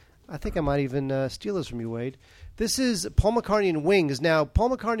think I might even steal this from you, Wade. This is Paul McCartney and Wings. Now, Paul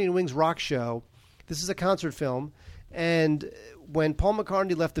McCartney and Wings rock show. This is a concert film, and when Paul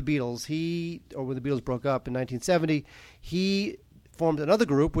McCartney left the Beatles, when the Beatles broke up in 1970, he formed another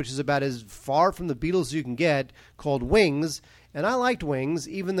group, which is about as far from the Beatles as you can get, called Wings. And I liked Wings,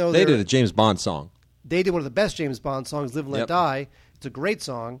 even though they did a James Bond song. They did one of the best James Bond songs, Live and Let Die. It's a great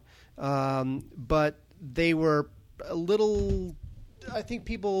song. But they were a little, I think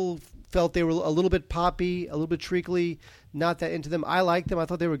people felt they were a little bit poppy, a little bit treacly, not that into them. I liked them. I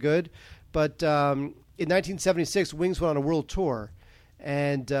thought they were good. But in 1976, Wings went on a world tour,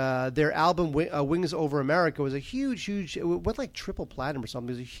 and their album Wings Over America was a huge, it went like triple platinum or something.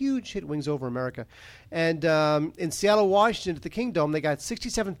 It was a huge hit, Wings Over America. And in Seattle, Washington, at the Kingdome, they got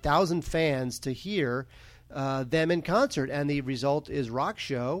 67,000 fans to hear them in concert, and the result is Rock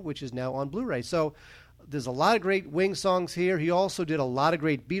Show, which is now on Blu-ray. So there's a lot of great Wings songs here. He also did a lot of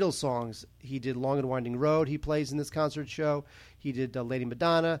great Beatles songs. He did Long and Winding Road. He plays in this concert show. He did Lady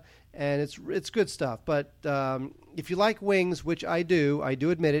Madonna, and it's good stuff. But if you like Wings, which I do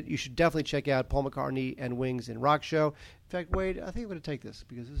admit it, you should definitely check out Paul McCartney and Wings in Rock Show. In fact, Wade, I think I'm going to take this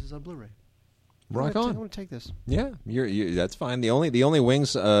because this is on Blu-ray. Rock on. I'm going to take this. Yeah, that's fine. The only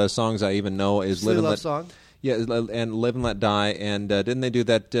Wings songs I even know is Live and Let Song. Yeah, and Live and Let Die, and didn't they do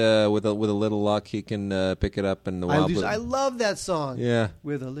that with a little luck he can pick it up in the wild? I love that song. Yeah,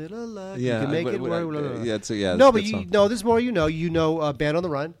 with a little luck, yeah, you can make it work. No, but there's more. You know, Band on the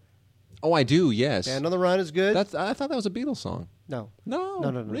Run. Oh, I do. Yes, Band on the Run is good. I thought that was a Beatles song. No.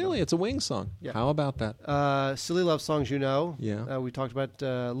 Really, it's a Wings song. Yeah. How about that? Silly Love Songs, Yeah, we talked about.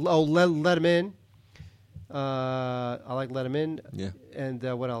 Let 'Em In. I like Let 'Em In. Yeah, and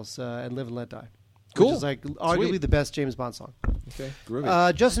what else? And Live and Let Die. Cool. Which is like arguably the best James Bond song. Okay.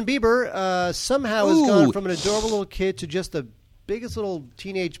 Groovy. Justin Bieber somehow has gone from an adorable little kid to just the biggest little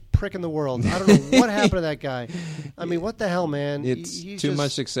teenage prick in the world. I don't know what happened to that guy. I mean, what the hell, man? It's too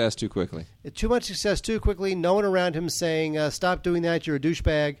much success too quickly. Too much success too quickly. No one around him saying, stop doing that, you're a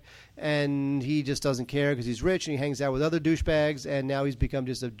douchebag. And he just doesn't care because he's rich and he hangs out with other douchebags, and now he's become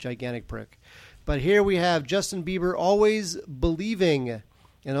just a gigantic prick. But here we have Justin Bieber always believing an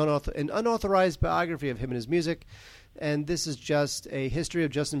unauthorized biography of him and his music. And this is just a history of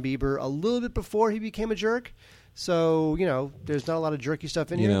Justin Bieber a little bit before he became a jerk. So, there's not a lot of jerky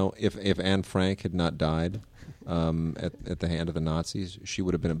stuff in here. If Anne Frank had not died at the hand of the Nazis, she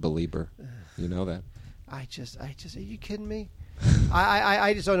would have been a believer. You know that. Are you kidding me?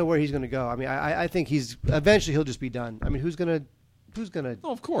 I just don't know where he's going to go. I mean, I think eventually he'll just be done. I mean, who's going to?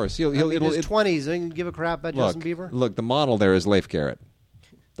 Oh, of course. He'll in his 20s, they can give a crap about Justin Bieber? Look, the model there is Leif Garrett.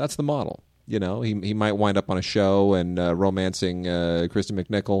 That's the model. He might wind up on a show and romancing Kristen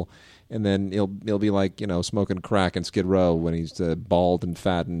McNichol, and then he'll be like, smoking crack in Skid Row when he's bald and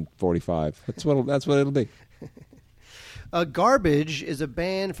fat and 45. That's what it'll be. Garbage is a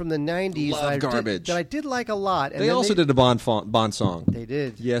band from the 90s that they also did a Bond song. They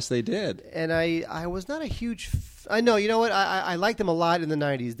did. Yes, they did. And I was not a huge... I know, you know what? I liked them a lot in the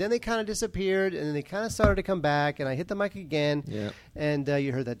 90s. Then they kind of disappeared, and then they kind of started to come back, and I hit the mic again. Yeah. And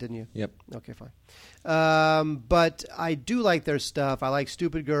you heard that, didn't you? Yep. Okay, fine. But I do like their stuff. I like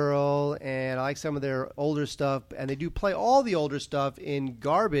Stupid Girl, and I like some of their older stuff, and they do play all the older stuff in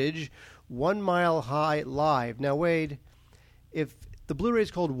Garbage, 1 Mile High Live. Now, Wade... If the Blu-ray is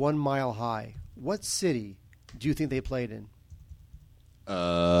called 1 Mile High, what city do you think they played in?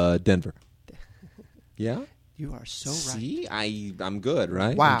 Denver. Yeah? You are so right. See? I'm good,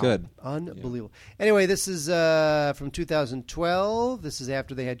 right? Wow. I'm good. Unbelievable. Yeah. Anyway, this is from 2012. This is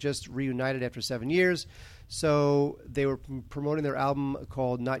after they had just reunited after 7 years. So they were promoting their album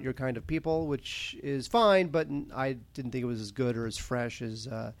called Not Your Kind of People, which is fine, but I didn't think it was as good or as fresh as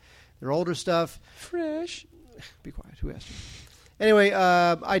their older stuff. Fresh. Be quiet. Who asked you? Anyway,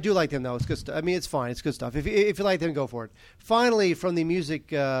 I do like them though. It's good stuff. I mean, it's fine. It's good stuff. If you like them, go for it. Finally, from the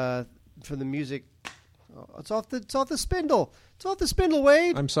music, it's off the spindle. It's off the spindle,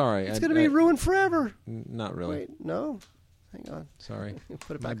 Wade. I'm sorry. It's going to be ruined forever. Not really. Wait, no. Hang on. Sorry.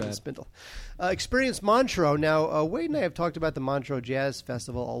 Put it back on the spindle. Experience Montreux. Now, Wade and I have talked about the Montreux Jazz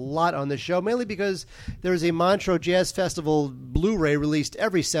Festival a lot on the show, mainly because there is a Montreux Jazz Festival Blu-ray released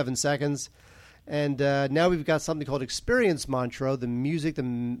every 7 seconds. And now we've got something called Experience Montreux, the music, the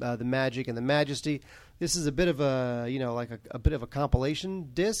magic, and the majesty. This is a bit of a, a bit of a compilation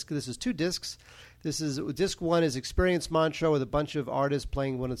disc. This is 2 discs. This is disc 1 is Experience Montreux with a bunch of artists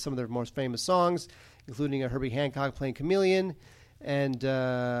playing some of their most famous songs, including Herbie Hancock playing Chameleon, and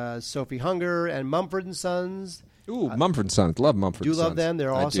Sophie Hunger and Mumford & Sons. Ooh, Mumford & Sons. Love Mumford & Sons. Do you love them?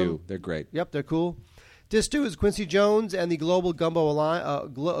 They're awesome. I do. They're great. Yep, they're cool. Disc 2 is Quincy Jones and the Global Gumbo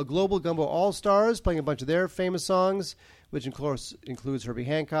All-Stars, playing a bunch of their famous songs, which of course includes Herbie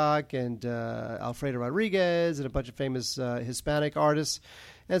Hancock and Alfredo Rodriguez and a bunch of famous Hispanic artists.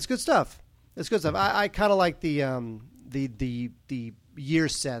 And it's good stuff. It's good stuff. I kind of like the year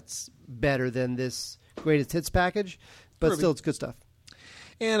sets better than this greatest hits package, but still it's good stuff.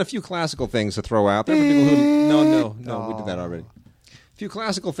 And a few classical things to throw out there for people who... No, we did that already. Few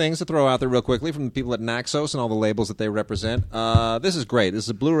classical things to throw out there real quickly from the people at Naxos and all the labels that they represent. This is great. This is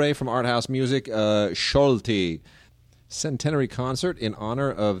a Blu-ray from Art House Music, Scholti. Centenary concert in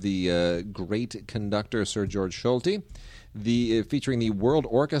honor of the great conductor Sir George Scholti, featuring the World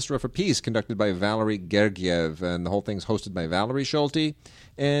Orchestra for Peace, conducted by Valery Gergiev, and the whole thing's hosted by Valery Scholti,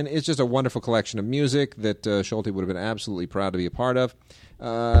 and it's just a wonderful collection of music that Scholti would have been absolutely proud to be a part of.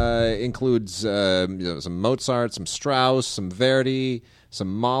 Includes some Mozart, some Strauss, some Verdi,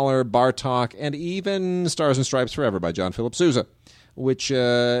 some Mahler, Bartók, and even Stars and Stripes Forever by John Philip Sousa, which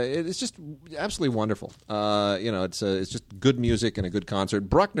it's just absolutely wonderful. It's just good music and a good concert.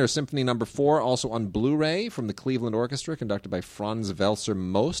 Bruckner Symphony No. 4, also on Blu-ray from the Cleveland Orchestra, conducted by Franz Welser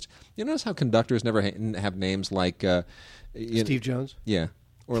Most. You notice how conductors never have names like... Steve Jones? Yeah.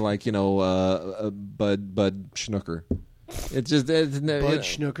 Or like, Bud Schnooker. It's just Bud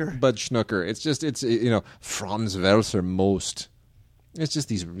Schnooker. Bud Schnooker. It's Franz Welser Most. It's just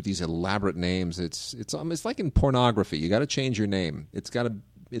these elaborate names. It's like in pornography. You got to change your name. It's got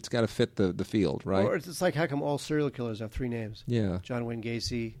to fit the field, right? Or it's like how come all serial killers have 3 names? Yeah. John Wayne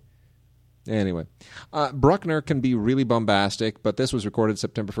Gacy. Anyway, Bruckner can be really bombastic, but this was recorded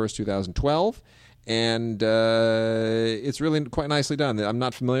September 1st, 2012. And it's really quite nicely done. I'm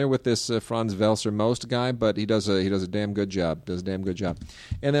not familiar with this Franz Welser Most guy, but he does a damn good job.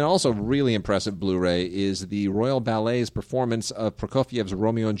 And then also really impressive Blu-ray is the Royal Ballet's performance of Prokofiev's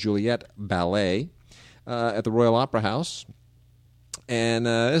Romeo and Juliet ballet at the Royal Opera House. And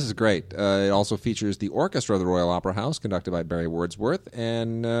this is great. It also features the orchestra of the Royal Opera House, conducted by Barry Wordsworth,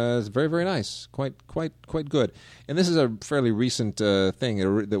 and it's very, very nice. Quite good. And this is a fairly recent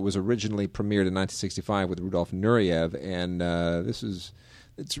thing that was originally premiered in 1965 with Rudolf Nureyev, and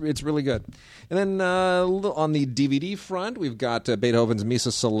it's really good. And then on the DVD front, we've got Beethoven's Missa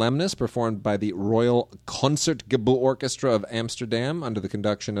Solemnis, performed by the Royal Concertgebouw Orchestra of Amsterdam under the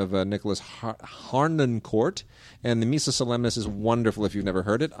conduction of Nicholas Harnoncourt. And the Missa Solemnis is wonderful if you've never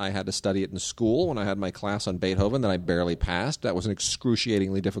heard it. I had to study it in school when I had my class on Beethoven that I barely passed. That was an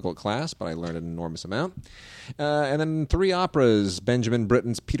excruciatingly difficult class, but I learned an enormous amount. And then 3 operas, Benjamin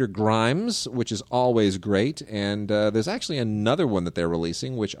Britten's Peter Grimes, which is always great. And there's actually another one that they're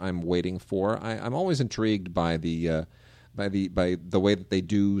releasing, which I'm waiting for. I'm always intrigued by the way that they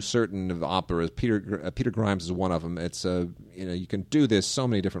do certain operas. Peter Grimes is one of them. It's you can do this so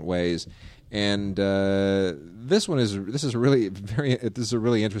many different ways. And this is a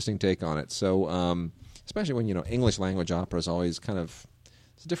really interesting take on it. So especially when English language operas always kind of,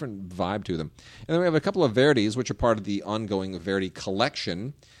 it's a different vibe to them. And then we have a couple of Verdis, which are part of the ongoing Verdi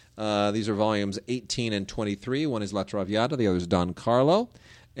collection. These are volumes 18 and 23. One is La Traviata, the other is Don Carlo.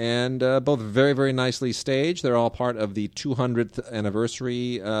 And both very, very nicely staged. They're all part of the 200th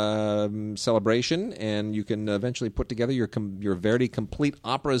anniversary celebration, and you can eventually put together your Verdi complete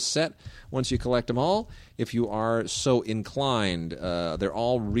operas set once you collect them all, if you are so inclined. They're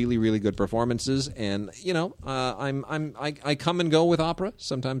all really, really good performances, and I come and go with opera.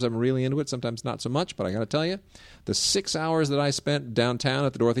 Sometimes I'm really into it, sometimes not so much. But I got to tell you, the 6 hours that I spent downtown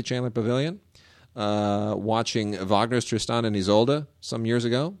at the Dorothy Chandler Pavilion, watching Wagner's Tristan and Isolde some years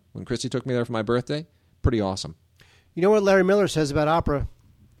ago when Christy took me there for my birthday. Pretty awesome. You know what Larry Miller says about opera?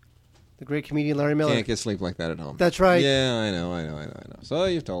 The great comedian Larry Miller. Can't get sleep like that at home. That's right. Yeah, I know. So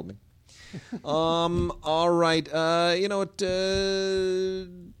you've told me. All right. You know what?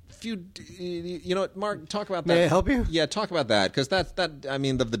 You know what, Mark? Talk about that. May I help you? Yeah, talk about that, because that. I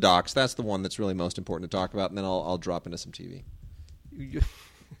mean, the docs. That's the one that's really most important to talk about, and then I'll drop into some TV.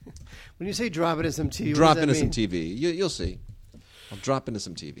 When you say drop into some TV, drop into some TV. You'll see. I'll drop into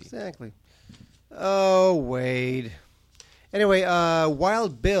some TV. Exactly. Oh, Wade. Anyway,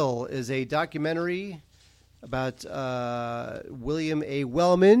 Wild Bill is a documentary about William A.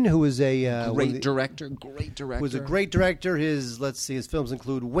 Wellman, who was a great director. Was a great director. His films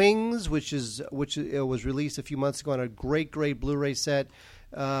include Wings, which was released a few months ago on a great Blu-ray set.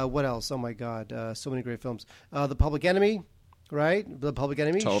 What else? Oh my God, so many great films. The Public Enemy. Right? The Public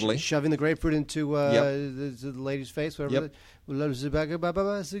Enemy. Totally. Shoving the grapefruit into the lady's face, whatever. Yep.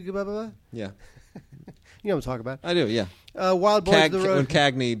 Yeah. You know what I'm talking about. I do, yeah. Wild Boys of the Road. When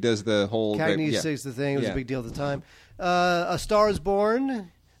Cagney does the whole... Cagney sings the thing. It was a big deal at the time. A Star is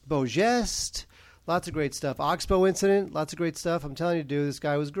Born. Beau Geste. Lots of great stuff. Oxbow Incident. Lots of great stuff. I'm telling you, dude, this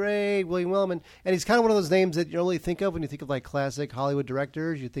guy was great. William Wellman. And he's kind of one of those names that you don't really think of when you think of like classic Hollywood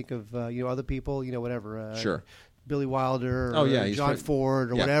directors. You think of other people, whatever. Sure. Billy Wilder, or John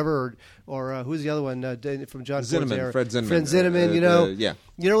Ford, or whatever, or who's the other one from John Ford's era? Fred Zinnemann. Fred Zinnemann, you don't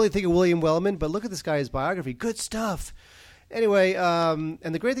really think of William Wellman, but look at this guy's biography. Good stuff. Anyway, and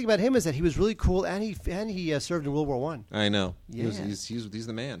the great thing about him is that he was really cool, and he served in World War I. I know. Yeah. He's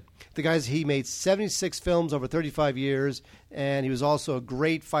the man. He made 76 films over 35 years, and he was also a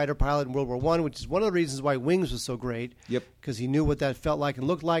great fighter pilot in World War I, which is one of the reasons why Wings was so great. Yep. Because he knew what that felt like and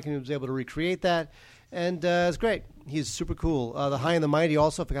looked like, and he was able to recreate that. And it's great. He's super cool. The High and the Mighty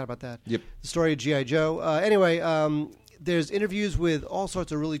also, I forgot about that. Yep. The story of G.I. Joe. Anyway, there's interviews with all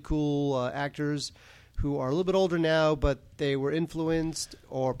sorts of really cool actors who are a little bit older now, but they were influenced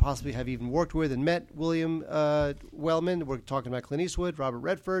or possibly have even worked with and met William Wellman. We're talking about Clint Eastwood, Robert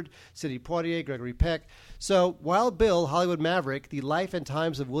Redford, Sidney Poitier, Gregory Peck. So Wild Bill, Hollywood Maverick, The Life and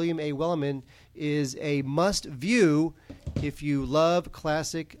Times of William A. Wellman is a must-view if you love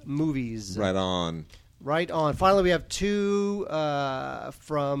classic movies. Right on. Right on. Finally, we have two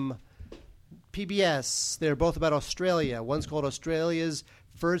from PBS. They're both about Australia. One's called Australia's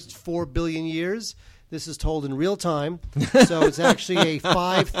First 4 Billion Years. This is told in real time, so it's actually a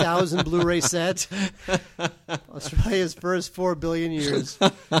 5,000 Blu-ray set. Australia's First 4 Billion Years.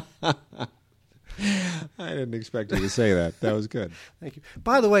 I didn't expect you to say that. That was good. Thank you.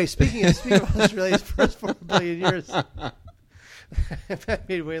 By the way, speaking of Australia's First 4 Billion Years... That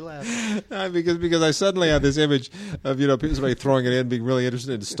made me laugh. Because I suddenly had this image of somebody throwing it in, being really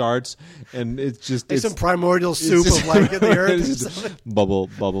interested in starts, and it's some primordial soup of like in the earth. Bubble,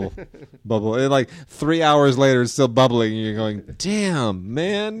 and like 3 hours later, it's still bubbling, and you're going, "Damn,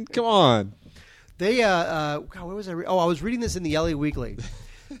 man, come on." They, where was I? I was reading this in the LA Weekly.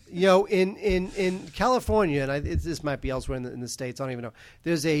 In California, and this might be elsewhere in the States, I don't even know.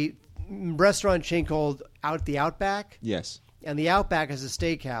 There's a restaurant chain called the Outback. Yes. And the Outback is a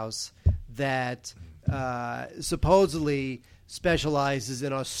steakhouse that supposedly specializes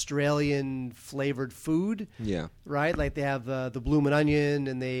in Australian flavored food. Yeah. Right? Like they have the bloomin' onion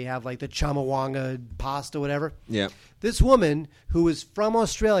and they have like the chamawanga pasta, whatever. Yeah. This woman, who is from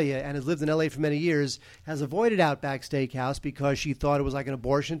Australia and has lived in L.A. for many years, has avoided Outback Steakhouse because she thought it was like an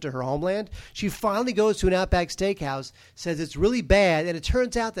abortion to her homeland. She finally goes to an Outback Steakhouse, says it's really bad, and it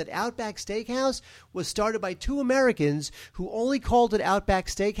turns out that Outback Steakhouse was started by two Americans who only called it Outback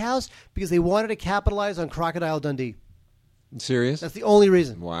Steakhouse because they wanted to capitalize on Crocodile Dundee. Serious? That's the only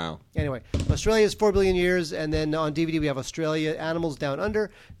reason. Wow. Anyway, Australia is 4 billion years, and then on DVD we have Australia, Animals Down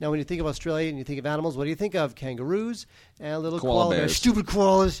Under. Now, when you think of Australia and you think of animals, what do you think of? Kangaroos and little koala bears. Stupid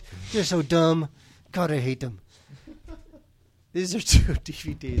koalas. They're so dumb. God, I hate them. These are 2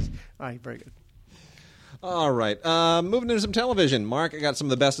 DVDs. All right, very good. All right. Moving into some television. Mark, I got some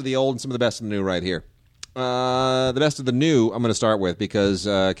of the best of the old and some of the best of the new right here. The best of the new I'm going to start with because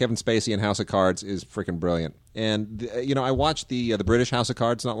Kevin Spacey in House of Cards is freaking brilliant. And, I watched the British House of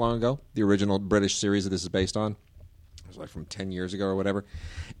Cards not long ago, the original British series that this is based on. It was like from 10 years ago or whatever.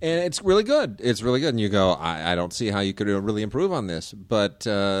 And it's really good. It's really good. And you go, I don't see how you could really improve on this. But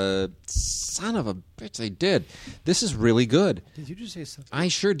son of a bitch, they did. This is really good. Did you just say something? I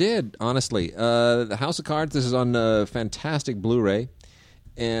sure did, honestly. The House of Cards, this is on fantastic Blu-ray.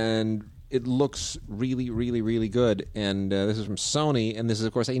 And it looks really, really, really good. And this is from Sony. And this is,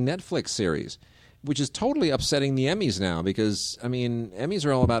 of course, a Netflix series, which is totally upsetting the Emmys now because, Emmys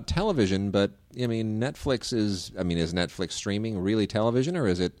are all about television, but, Netflix is Netflix streaming really television, or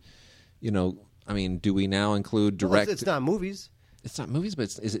is it, do we now include direct... Well, it's not movies. It's not movies,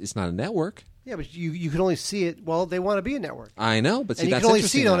 but it's not a network. Yeah, but you can only see it, they want to be a network. I know, but see, and that's you can only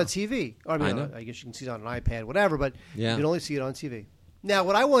see it now. on a TV. Or, I know. I guess you can see it on an iPad, whatever, but you can only see it on TV. Now,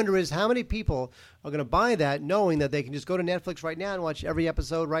 what I wonder is how many people are going to buy that knowing that they can just go to Netflix right now and watch every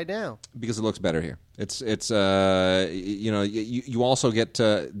episode right now? Because it looks better here. You also get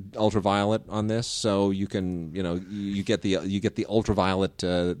ultraviolet on this, so you can you get the ultraviolet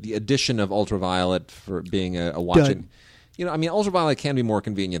the addition of ultraviolet for being a watching. Ultraviolet can be more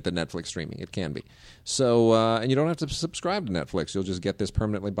convenient than Netflix streaming. It can be. So, and you don't have to subscribe to Netflix. You'll just get this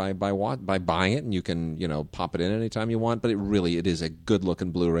permanently by buying it, and you can, pop it in anytime you want. But it is a good-looking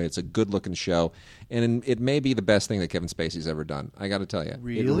Blu-ray. It's a good-looking show, and it may be the best thing that Kevin Spacey's ever done. I got to tell you.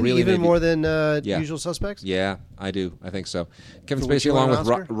 Really? Even more than Usual Suspects? Yeah, I do. I think so. Kevin Spacey along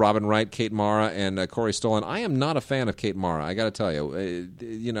with Robin Wright, Kate Mara, and Corey Stoll. I am not a fan of Kate Mara. I got to tell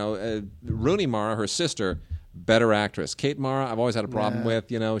you. Rooney Mara, her sister, better actress. Kate Mara, I've always had a problem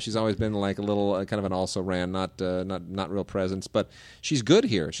with. She's always been like a little kind of an also-ran, not real presence. But she's good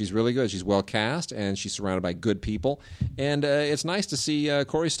here. She's really good. She's well cast, and she's surrounded by good people. And it's nice to see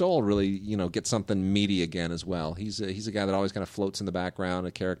Corey Stoll really, get something meaty again as well. He's a guy that always kind of floats in the background,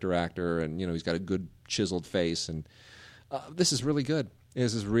 a character actor, and he's got a good chiseled face. And this is really good.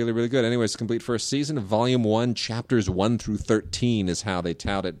 This is really, really good. Anyways, complete first season of Volume 1, Chapters 1 through 13 is how they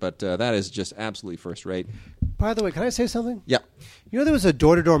tout it. But that is just absolutely first rate. By the way, can I say something? Yeah. There was a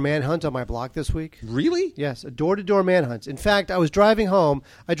door-to-door manhunt on my block this week? Really? Yes, a door-to-door manhunt. In fact, I was driving home.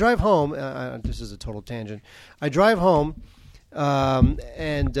 I drive home. This is a total tangent. I drive home,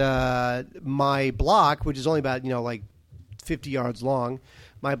 and my block, which is only about, 50 yards long,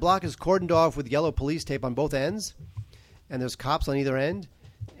 my block is cordoned off with yellow police tape on both ends. And there's cops on either end,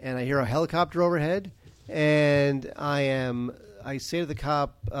 and I hear a helicopter overhead, and I say to the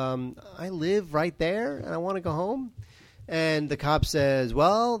cop, I live right there, and I want to go home. And the cop says,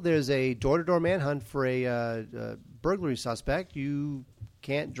 well, there's a door-to-door manhunt for a burglary suspect. You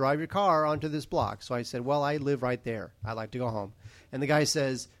can't drive your car onto this block. So I said, well, I live right there. I'd like to go home. And the guy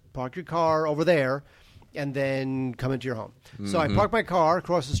says, park your car over there, and then come into your home. Mm-hmm. So I park my car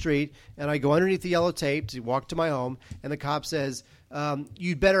across the street, and I go underneath the yellow tape to walk to my home, and the cop says,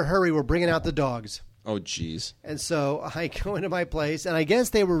 you'd better hurry, we're bringing out the dogs. Oh, jeez. And so I go into my place, and I guess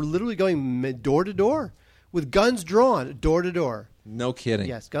they were literally going door to door with guns drawn, door to door. No kidding.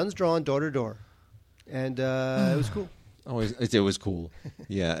 Yes, guns drawn, door to door. And it was cool. Oh, it was cool.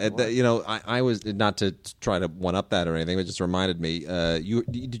 Yeah, I was not to try to one up that or anything, but it just reminded me.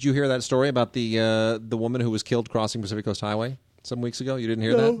 Did you hear that story about the woman who was killed crossing Pacific Coast Highway some weeks ago? You didn't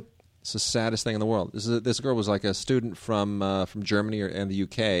hear that? It's the saddest thing in the world. This girl was like a student from Germany and the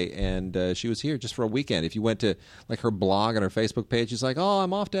UK, and she was here just for a weekend. If you went to like her blog and her Facebook page, she's like, "Oh,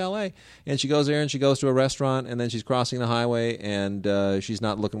 I'm off to LA," and she goes there and she goes to a restaurant, and then she's crossing the highway, and she's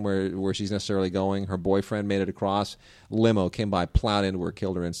not looking where she's necessarily going. Her boyfriend made it across. Limo came by, plowed into her,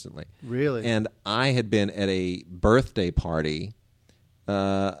 killed her instantly. Really? And I had been at a birthday party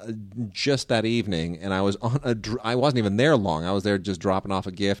just that evening, and I was I wasn't even there long. I was there just dropping off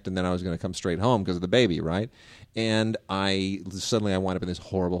a gift, and then I was going to come straight home because of the baby, right? And I wind up in this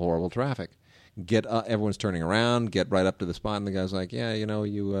horrible traffic. Everyone's turning around, get right up to the spot, and the guy's like, "Yeah,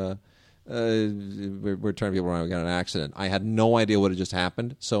 we're turning people around. We got an accident." I had no idea what had just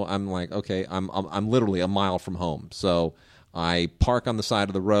happened, so I'm like, okay, I'm literally a mile from home, so I park on the side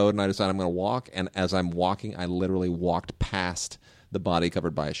of the road, and I decide I'm going to walk. And as I'm walking, I literally walked past the body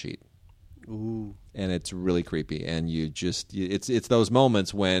covered by a sheet. Ooh. And it's really creepy, and it's those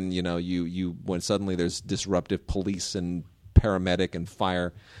moments when when suddenly there's disruptive police and paramedic and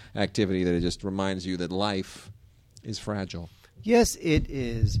fire activity that it just reminds you that life is fragile. Yes, it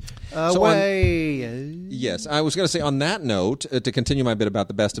is. Yes, I was going to say on that note, to continue my bit about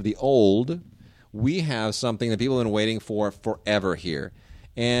the best of the old, we have something that people have been waiting for forever here,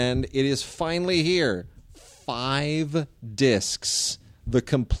 and it is finally here. 5 discs, the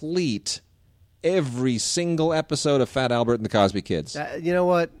complete, every single episode of Fat Albert and the Cosby Kids. You know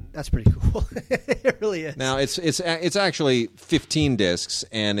what? That's pretty cool. It really is. Now it's actually 15 discs,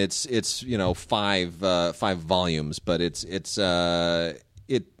 and it's 5 volumes, but the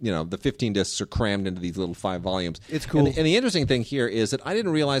 15 discs are crammed into these little 5 volumes. It's cool. And the interesting thing here is that I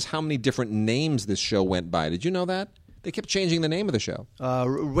didn't realize how many different names this show went by. Did you know that? They kept changing the name of the show.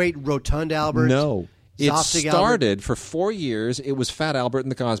 Rotund Albert. No. It Zoftig started Albert. for 4 years. It was Fat Albert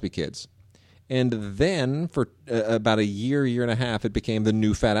and the Cosby Kids. And then for about a year and a half, it became the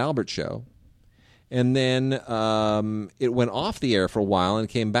new Fat Albert Show. And then it went off the air for a while and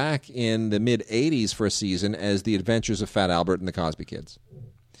came back in the mid-'80s for a season as The Adventures of Fat Albert and the Cosby Kids.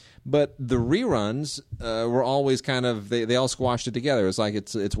 But the reruns were always kind of they all squashed it together. It's like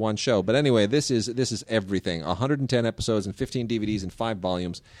it's one show. But anyway, this is everything. 110 episodes and 15 DVDs and 5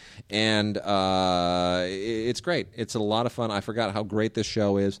 volumes, and it's great. It's a lot of fun. I forgot how great this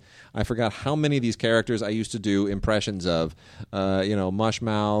show is. I forgot how many of these characters I used to do impressions of.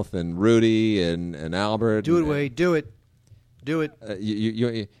 Mushmouth and Rudy and Albert. Do it, Wade. Do it.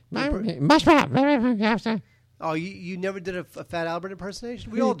 Mushmouth. Oh, you never did a Fat Albert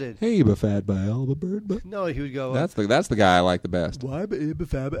impersonation? We all did. Hey, Fat Albert. No, he would go. That's the guy I like the best. Why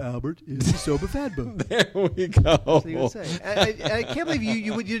Fat Albert is so bad? There we go. So you would say. I can't believe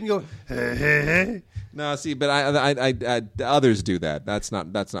you didn't go. No, see, but I others do that. That's not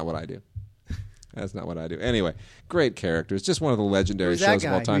what I do. That's not what I do. Anyway, great characters. Just one of the legendary shows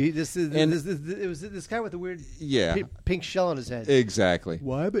of all time. It was this guy with the weird pink shell on his head. Exactly.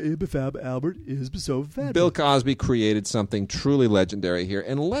 Why Fat Albert is so fat? Bill Cosby created something truly legendary here.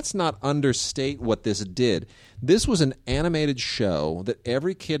 And let's not understate what this did. This was an animated show that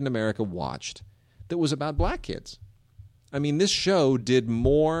every kid in America watched that was about black kids. I mean, this show did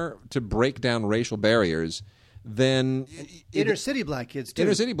more to break down racial barriers than inner city black kids too.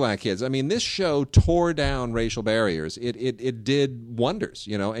 Inner city black kids. I mean, this show tore down racial barriers. It did wonders,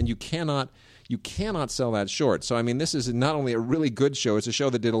 and you cannot sell that short. So I mean, this is not only a really good show, it's a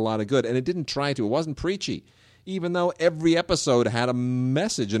show that did a lot of good, and it didn't try to. It wasn't preachy, even though every episode had a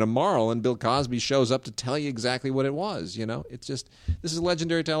message and a moral, and Bill Cosby shows up to tell you exactly what it was. It's just, this is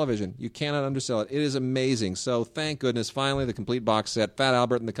legendary television. You cannot undersell it. It is amazing. So thank goodness, finally, the complete box set, Fat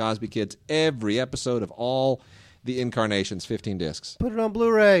Albert and the Cosby Kids, every episode of all the incarnations, 15 discs. Put it on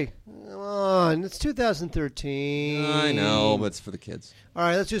Blu-ray. Come on, it's 2013. I know, but it's for the kids. All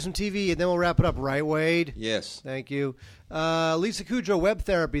right, let's do some TV, and then we'll wrap it up. Right, Wade? Yes. Thank you. Lisa Kudrow, Web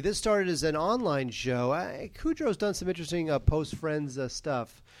Therapy. This started as an online show. Kudrow's done some interesting post-Friends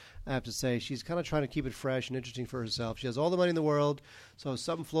stuff, I have to say. She's kind of trying to keep it fresh and interesting for herself. She has all the money in the world, so if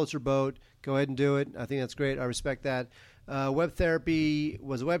something floats her boat, go ahead and do it. I think that's great. I respect that. Web Therapy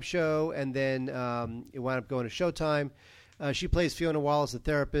was a web show, and then it wound up going to Showtime. She plays Fiona Wallace, a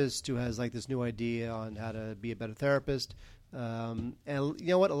therapist who has like this new idea on how to be a better therapist. And you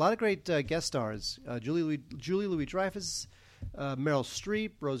know what? A lot of great guest stars: Julie Louis-Dreyfus, Meryl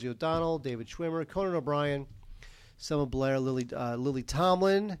Streep, Rosie O'Donnell, David Schwimmer, Conan O'Brien, Selma Blair, Lily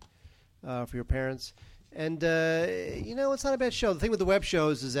Tomlin for your parents. And, it's not a bad show. The thing with the web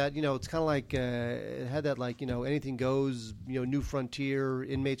shows is that, it's kind of like it had that, anything goes, new frontier,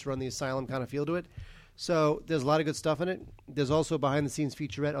 inmates run the asylum kind of feel to it. So there's a lot of good stuff in it. There's also a behind-the-scenes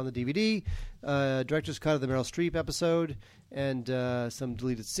featurette on the DVD, director's cut of the Meryl Streep episode, and some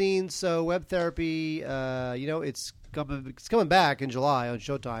deleted scenes. So Web Therapy, it's coming back in July on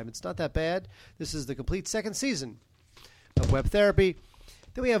Showtime. It's not that bad. This is the complete second season of Web Therapy.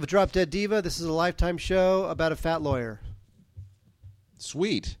 Then we have Drop Dead Diva. This is a Lifetime show about a fat lawyer.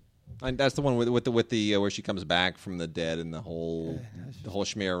 Sweet. That's the one with the where she comes back from the dead and the whole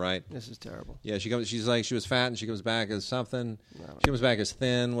schmear, right? This is terrible. Yeah, she's like she was fat and she comes back as something. She comes back as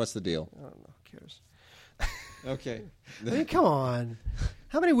thin. What's the deal? I don't know. Who cares? Okay. I mean, come on.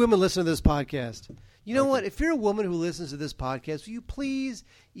 How many women listen to this podcast? You know what? If you're a woman who listens to this podcast, will you please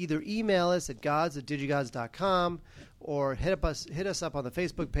either email us at gods@digigods.com or hit us up on the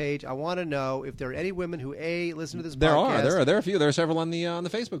Facebook page. I want to know if there are any women who listen to this podcast. There are a few. There are several on the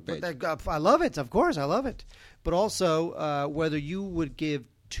Facebook page. I love it. Of course, I love it. But also whether you would give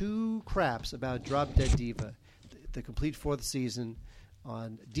two craps about Drop Dead Diva, the complete fourth season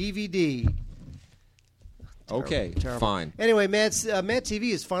on DVD. Okay, Terrible. fine. Anyway, Mad TV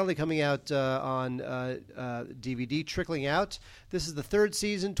is finally coming out on DVD, trickling out. This is the third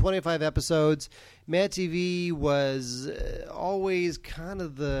season, 25 episodes. Mad TV was always kind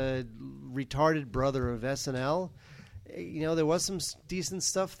of the retarded brother of SNL. There was some decent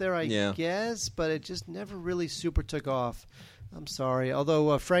stuff there, I guess, but it just never really super took off. I'm sorry.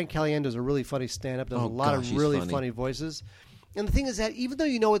 Although Frank Caliendo is a really funny stand-up. There's a lot of really funny voices. And the thing is that even though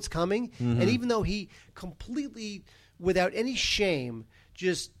you know it's coming, and even though he completely, without any shame,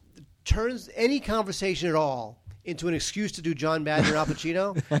 just turns any conversation at all into an excuse to do John Madden or Al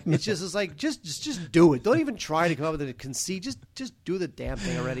Pacino, it's like just do it. Don't even try to come up with a conceit. Just do the damn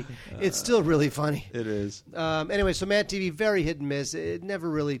thing already. It's still really funny. It is. Anyway, so Mad TV, very hit and miss. It never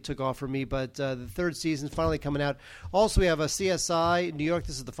really took off for me, but the third season finally coming out. Also, we have a CSI New York.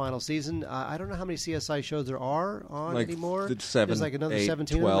 This is the final season. I don't know how many CSI shows there are on anymore. There's like another 8,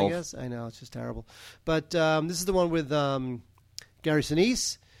 17 12. of them, I guess. I know, it's just terrible. But this is the one with Gary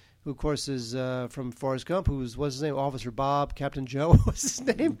Sinise, who, of course, is from Forrest Gump, what's his name? Officer Bob, Captain Joe. What's his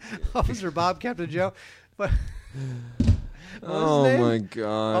name? Officer Bob, Captain Joe. Oh, my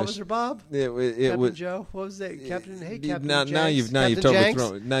gosh. Officer Bob? Captain Joe? What was that? Captain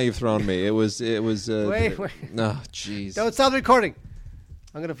Now you've thrown me. It was wait. No, jeez. Don't stop the recording.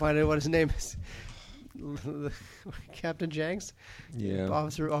 I'm going to find out what his name is. Captain Jenks? Yeah.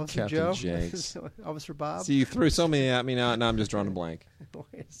 Officer Captain Joe? Jenks. Officer Bob? See, you threw so many at me now I'm just drawing a blank. Wait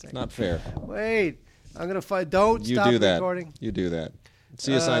a second. It's not fair. Wait. I'm going to find... Don't You stop do the that. recording. You do that.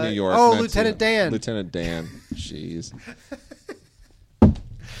 CSI New York. Lieutenant Dan. Lieutenant Dan. Jeez.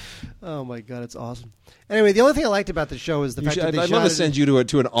 Oh, my God. It's awesome. Anyway, the only thing I liked about the show is the fact that they I'd shot love to it send you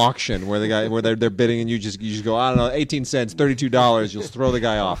to an auction where they're bidding and you just go, I don't know, 18 cents, $32. You'll throw the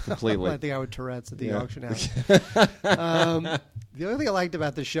guy off completely. I think I would Tourette's at the auction house. The only thing I liked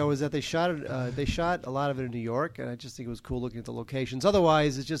about the show is that they shot a lot of it in New York, and I just think it was cool looking at the locations.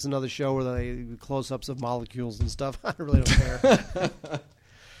 Otherwise, it's just another show where they close-ups of molecules and stuff. I really don't care.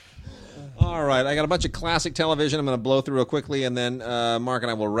 All right, I got a bunch of classic television I'm going to blow through real quickly, and then Mark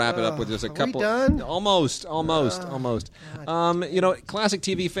and I will wrap it up with just a couple. We done? Almost. Classic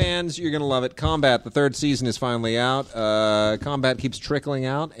TV fans, you're going to love it. Combat, the third season is finally out. Combat keeps trickling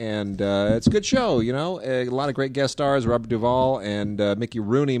out, and it's a good show. A lot of great guest stars, Robert Duvall and Mickey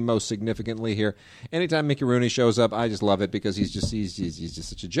Rooney, most significantly here. Anytime Mickey Rooney shows up, I just love it because he's just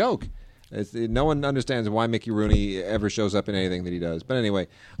such a joke. No one understands why Mickey Rooney ever shows up in anything that he does. But anyway,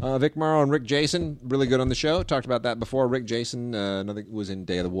 Vic Morrow and Rick Jason, really good on the show. Talked about that before. Rick Jason was in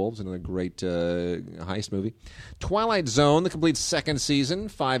Day of the Wolves, another great heist movie. Twilight Zone, the complete second season,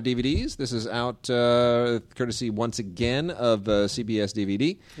 5 DVDs. This is out courtesy, once again, of CBS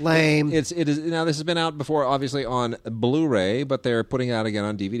DVD. Lame. It is now. This has been out before, obviously, on Blu-ray, but they're putting it out again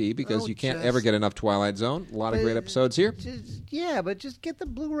on DVD because you can't ever get enough Twilight Zone. A lot of great episodes here. But just get the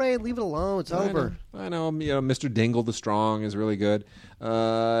Blu-ray and leave it alone. It's over. I know. Mr. Dingle the Strong is really good.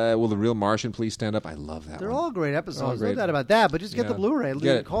 Will the Real Martian please stand up? I love that. They're one. all great episodes. Great. No doubt about that. But just get the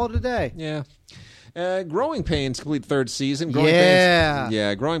Blu-ray. Call it a day. Yeah. Growing Pains, complete third season.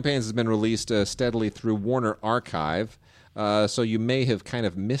 Growing Pains has been released steadily through Warner Archive. So you may have kind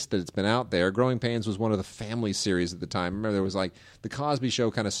of missed that it's been out there. Growing Pains was one of the family series at the time. Remember, there was like The Cosby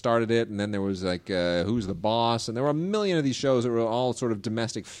Show kind of started it, and then there was like Who's the Boss, and there were a million of these shows that were all sort of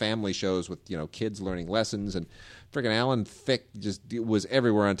domestic family shows with kids learning lessons. And freaking Alan Thicke just was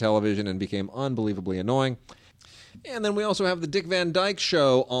everywhere on television and became unbelievably annoying. And then we also have the Dick Van Dyke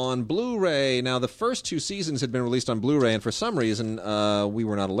Show on Blu-ray. Now, the first 2 seasons had been released on Blu-ray, and for some reason, we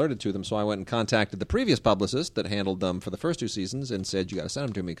were not alerted to them, so I went and contacted the previous publicist that handled them for the first 2 seasons and said, you got to send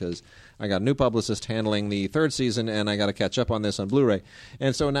them to me because I got a new publicist handling the 3rd season, and I got to catch up on this on Blu-ray.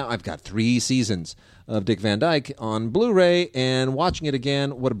 And so now I've got 3 seasons of Dick Van Dyke on Blu-ray, and watching it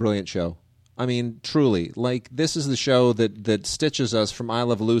again, what a brilliant show. I mean, truly, like, this is the show that stitches us from I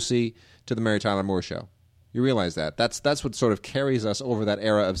Love Lucy to the Mary Tyler Moore Show. You realize that. That's what sort of carries us over that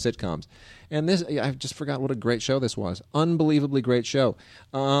era of sitcoms. And this, I just forgot what a great show this was. Unbelievably great show.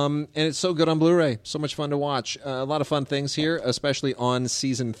 And it's so good on Blu-ray. So much fun to watch. A lot of fun things here, especially on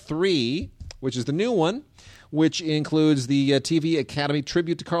Season 3, which is the new one, which includes the TV Academy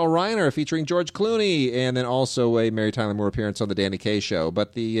tribute to Carl Reiner featuring George Clooney, and then also a Mary Tyler Moore appearance on the Danny Kaye Show.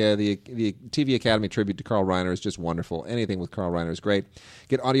 But the TV Academy tribute to Carl Reiner is just wonderful. Anything with Carl Reiner is great.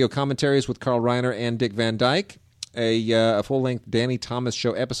 Get audio commentaries with Carl Reiner and Dick Van Dyke. A full-length Danny Thomas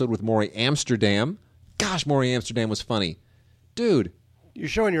Show episode with Maury Amsterdam. Gosh, Maury Amsterdam was funny. Dude. You're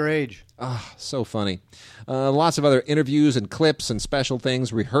showing your age. Ah, so funny. Lots of other interviews and clips and special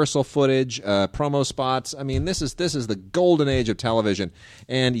things, rehearsal footage, promo spots. I mean, this is the golden age of television.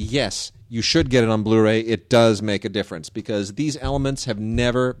 And yes, you should get it on Blu-ray. It does make a difference because these elements have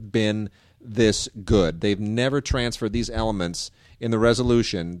never been this good. They've never transferred these elements in the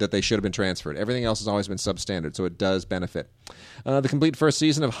resolution that they should have been transferred. Everything else has always been substandard, so it does benefit. The complete first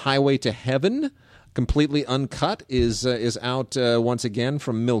season of Highway to Heaven, completely uncut, is out once again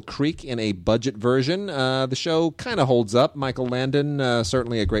from Mill Creek in a budget version. The show kind of holds up. Michael Landon,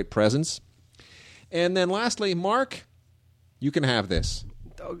 certainly a great presence. And then lastly, Mark, you can have this.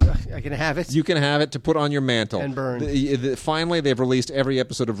 I can have it? You can have it to put on your mantle. And burn. Finally, they've released every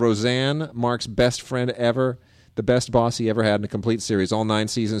episode of Roseanne, Mark's best friend ever, the best boss he ever had in a complete series. All 9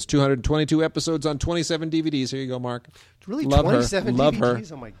 seasons, 222 episodes on 27 DVDs. Here you go, Mark. Really, love 27 her. Love DVDs?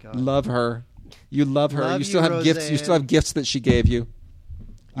 her. Oh, my God. Love her. You love her. Love you still you, have gifts. You still have gifts that she gave you.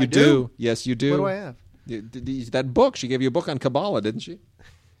 You I do? Yes, you do. What do I have? That book. She gave you a book on Kabbalah, didn't she?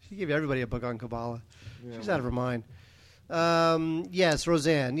 She gave everybody a book on Kabbalah. Yeah. She's out of her mind. Yes,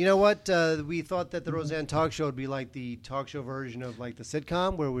 Roseanne. You know what? We thought that the Roseanne talk show would be like the talk show version of like the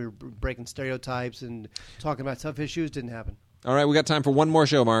sitcom where we were breaking stereotypes and talking about tough issues. Didn't happen. All right, we got time for one more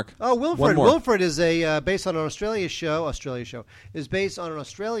show, Mark. Oh, Wilfred. Wilfred is based on an Australian show. Is based on an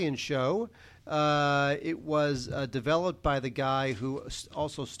Australian show. It was developed by the guy who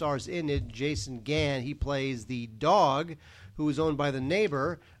also stars in it, Jason Gann. He plays the dog who is owned by the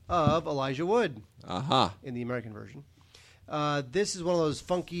neighbor of Elijah Wood. In the American version. This is one of those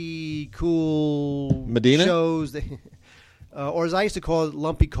funky, cool Medina? shows. Or as I used to call it,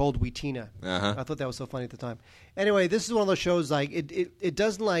 Lumpy Cold Wheatina. I thought that was so funny at the time. Anyway, this is one of those shows, like, it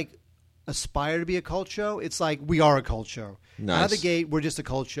doesn't, like, aspire to be a cult show. It's like, we are a cult show. Nice. Out of the gate, we're just a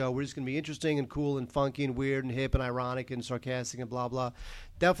cult show. We're just going to be interesting and cool and funky and weird and hip and ironic and sarcastic and blah, blah.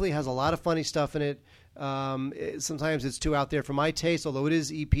 Definitely has a lot of funny stuff in it. Sometimes it's too out there for my taste, although it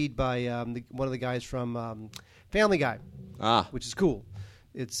is EP'd by one of the guys from Family Guy, which is cool.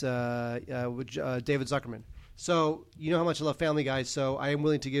 It's David Zuckerman. So you know how much I love Family Guy, so I am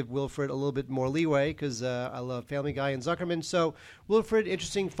willing to give Wilfred a little bit more leeway because I love Family Guy and Zuckerman. So Wilfred,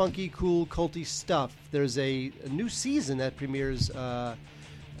 interesting, funky, cool, culty stuff. There's a new season that premieres,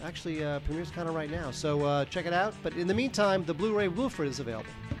 premieres kind of right now. So check it out. But in the meantime, the Blu-ray Wilfred is available.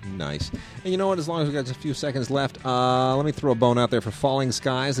 Nice. And you know what? As long as we've got just a few seconds left, let me throw a bone out there for Falling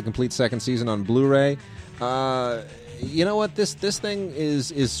Skies, the complete second season on Blu-ray. You know what? This thing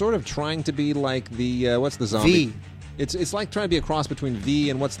is sort of trying to be like the what's the zombie? V. It's like trying to be a cross between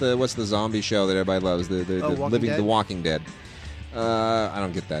V and what's the zombie show that everybody loves? The Walking Dead. I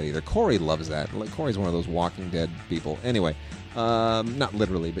don't get that either. Corey loves that. Corey's one of those Walking Dead people. Anyway, not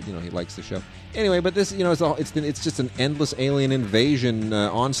literally, but he likes the show. Anyway, but this it's just an endless alien invasion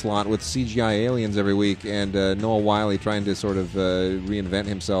onslaught with CGI aliens every week, and Noah Wyle trying to sort of reinvent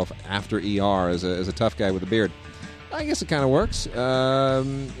himself after ER as a tough guy with a beard. I guess it kind of works.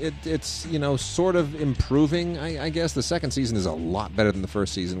 It's sort of improving. I guess the second season is a lot better than the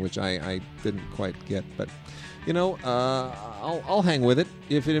first season, which I didn't quite get. But I'll hang with it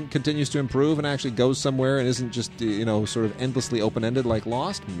if it continues to improve and actually goes somewhere and isn't just sort of endlessly open-ended like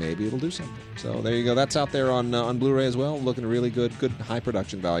Lost. Maybe it'll do something. So there you go. That's out there on Blu-ray as well. Looking really good high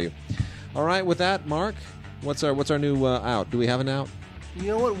production value. All right, with that, Mark, what's our new out? Do we have an out? You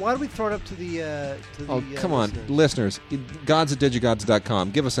know what? Why don't we throw it up to the come on, listeners.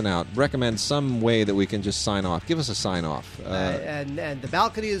 Gods@digigods.com. Give us an out. Recommend some way that we can just sign off. Give us a sign off. And the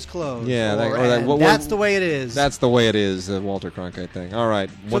balcony is closed. Yeah, that's the way it is. That's the way it is, the Walter Cronkite thing. All right.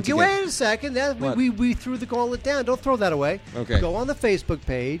 So wait a second. We threw the gauntlet down. Don't throw that away. Okay. Go on the Facebook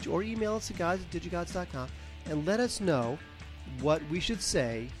page or email us at guys@digigods.com and let us know what we should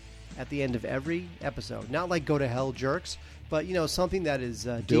say at the end of every episode. Not like go to hell jerks, but something that is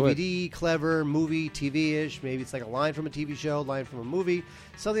DVD, clever, movie, TV-ish. Maybe it's like a line from a TV show, line from a movie.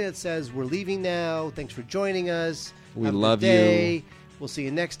 Something that says, we're leaving now. Thanks for joining us. We Have a love good day. you. We'll see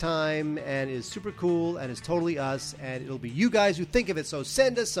you next time, and is super cool, and it's totally us, and it'll be you guys who think of it. So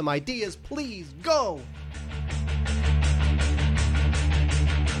send us some ideas. Please go.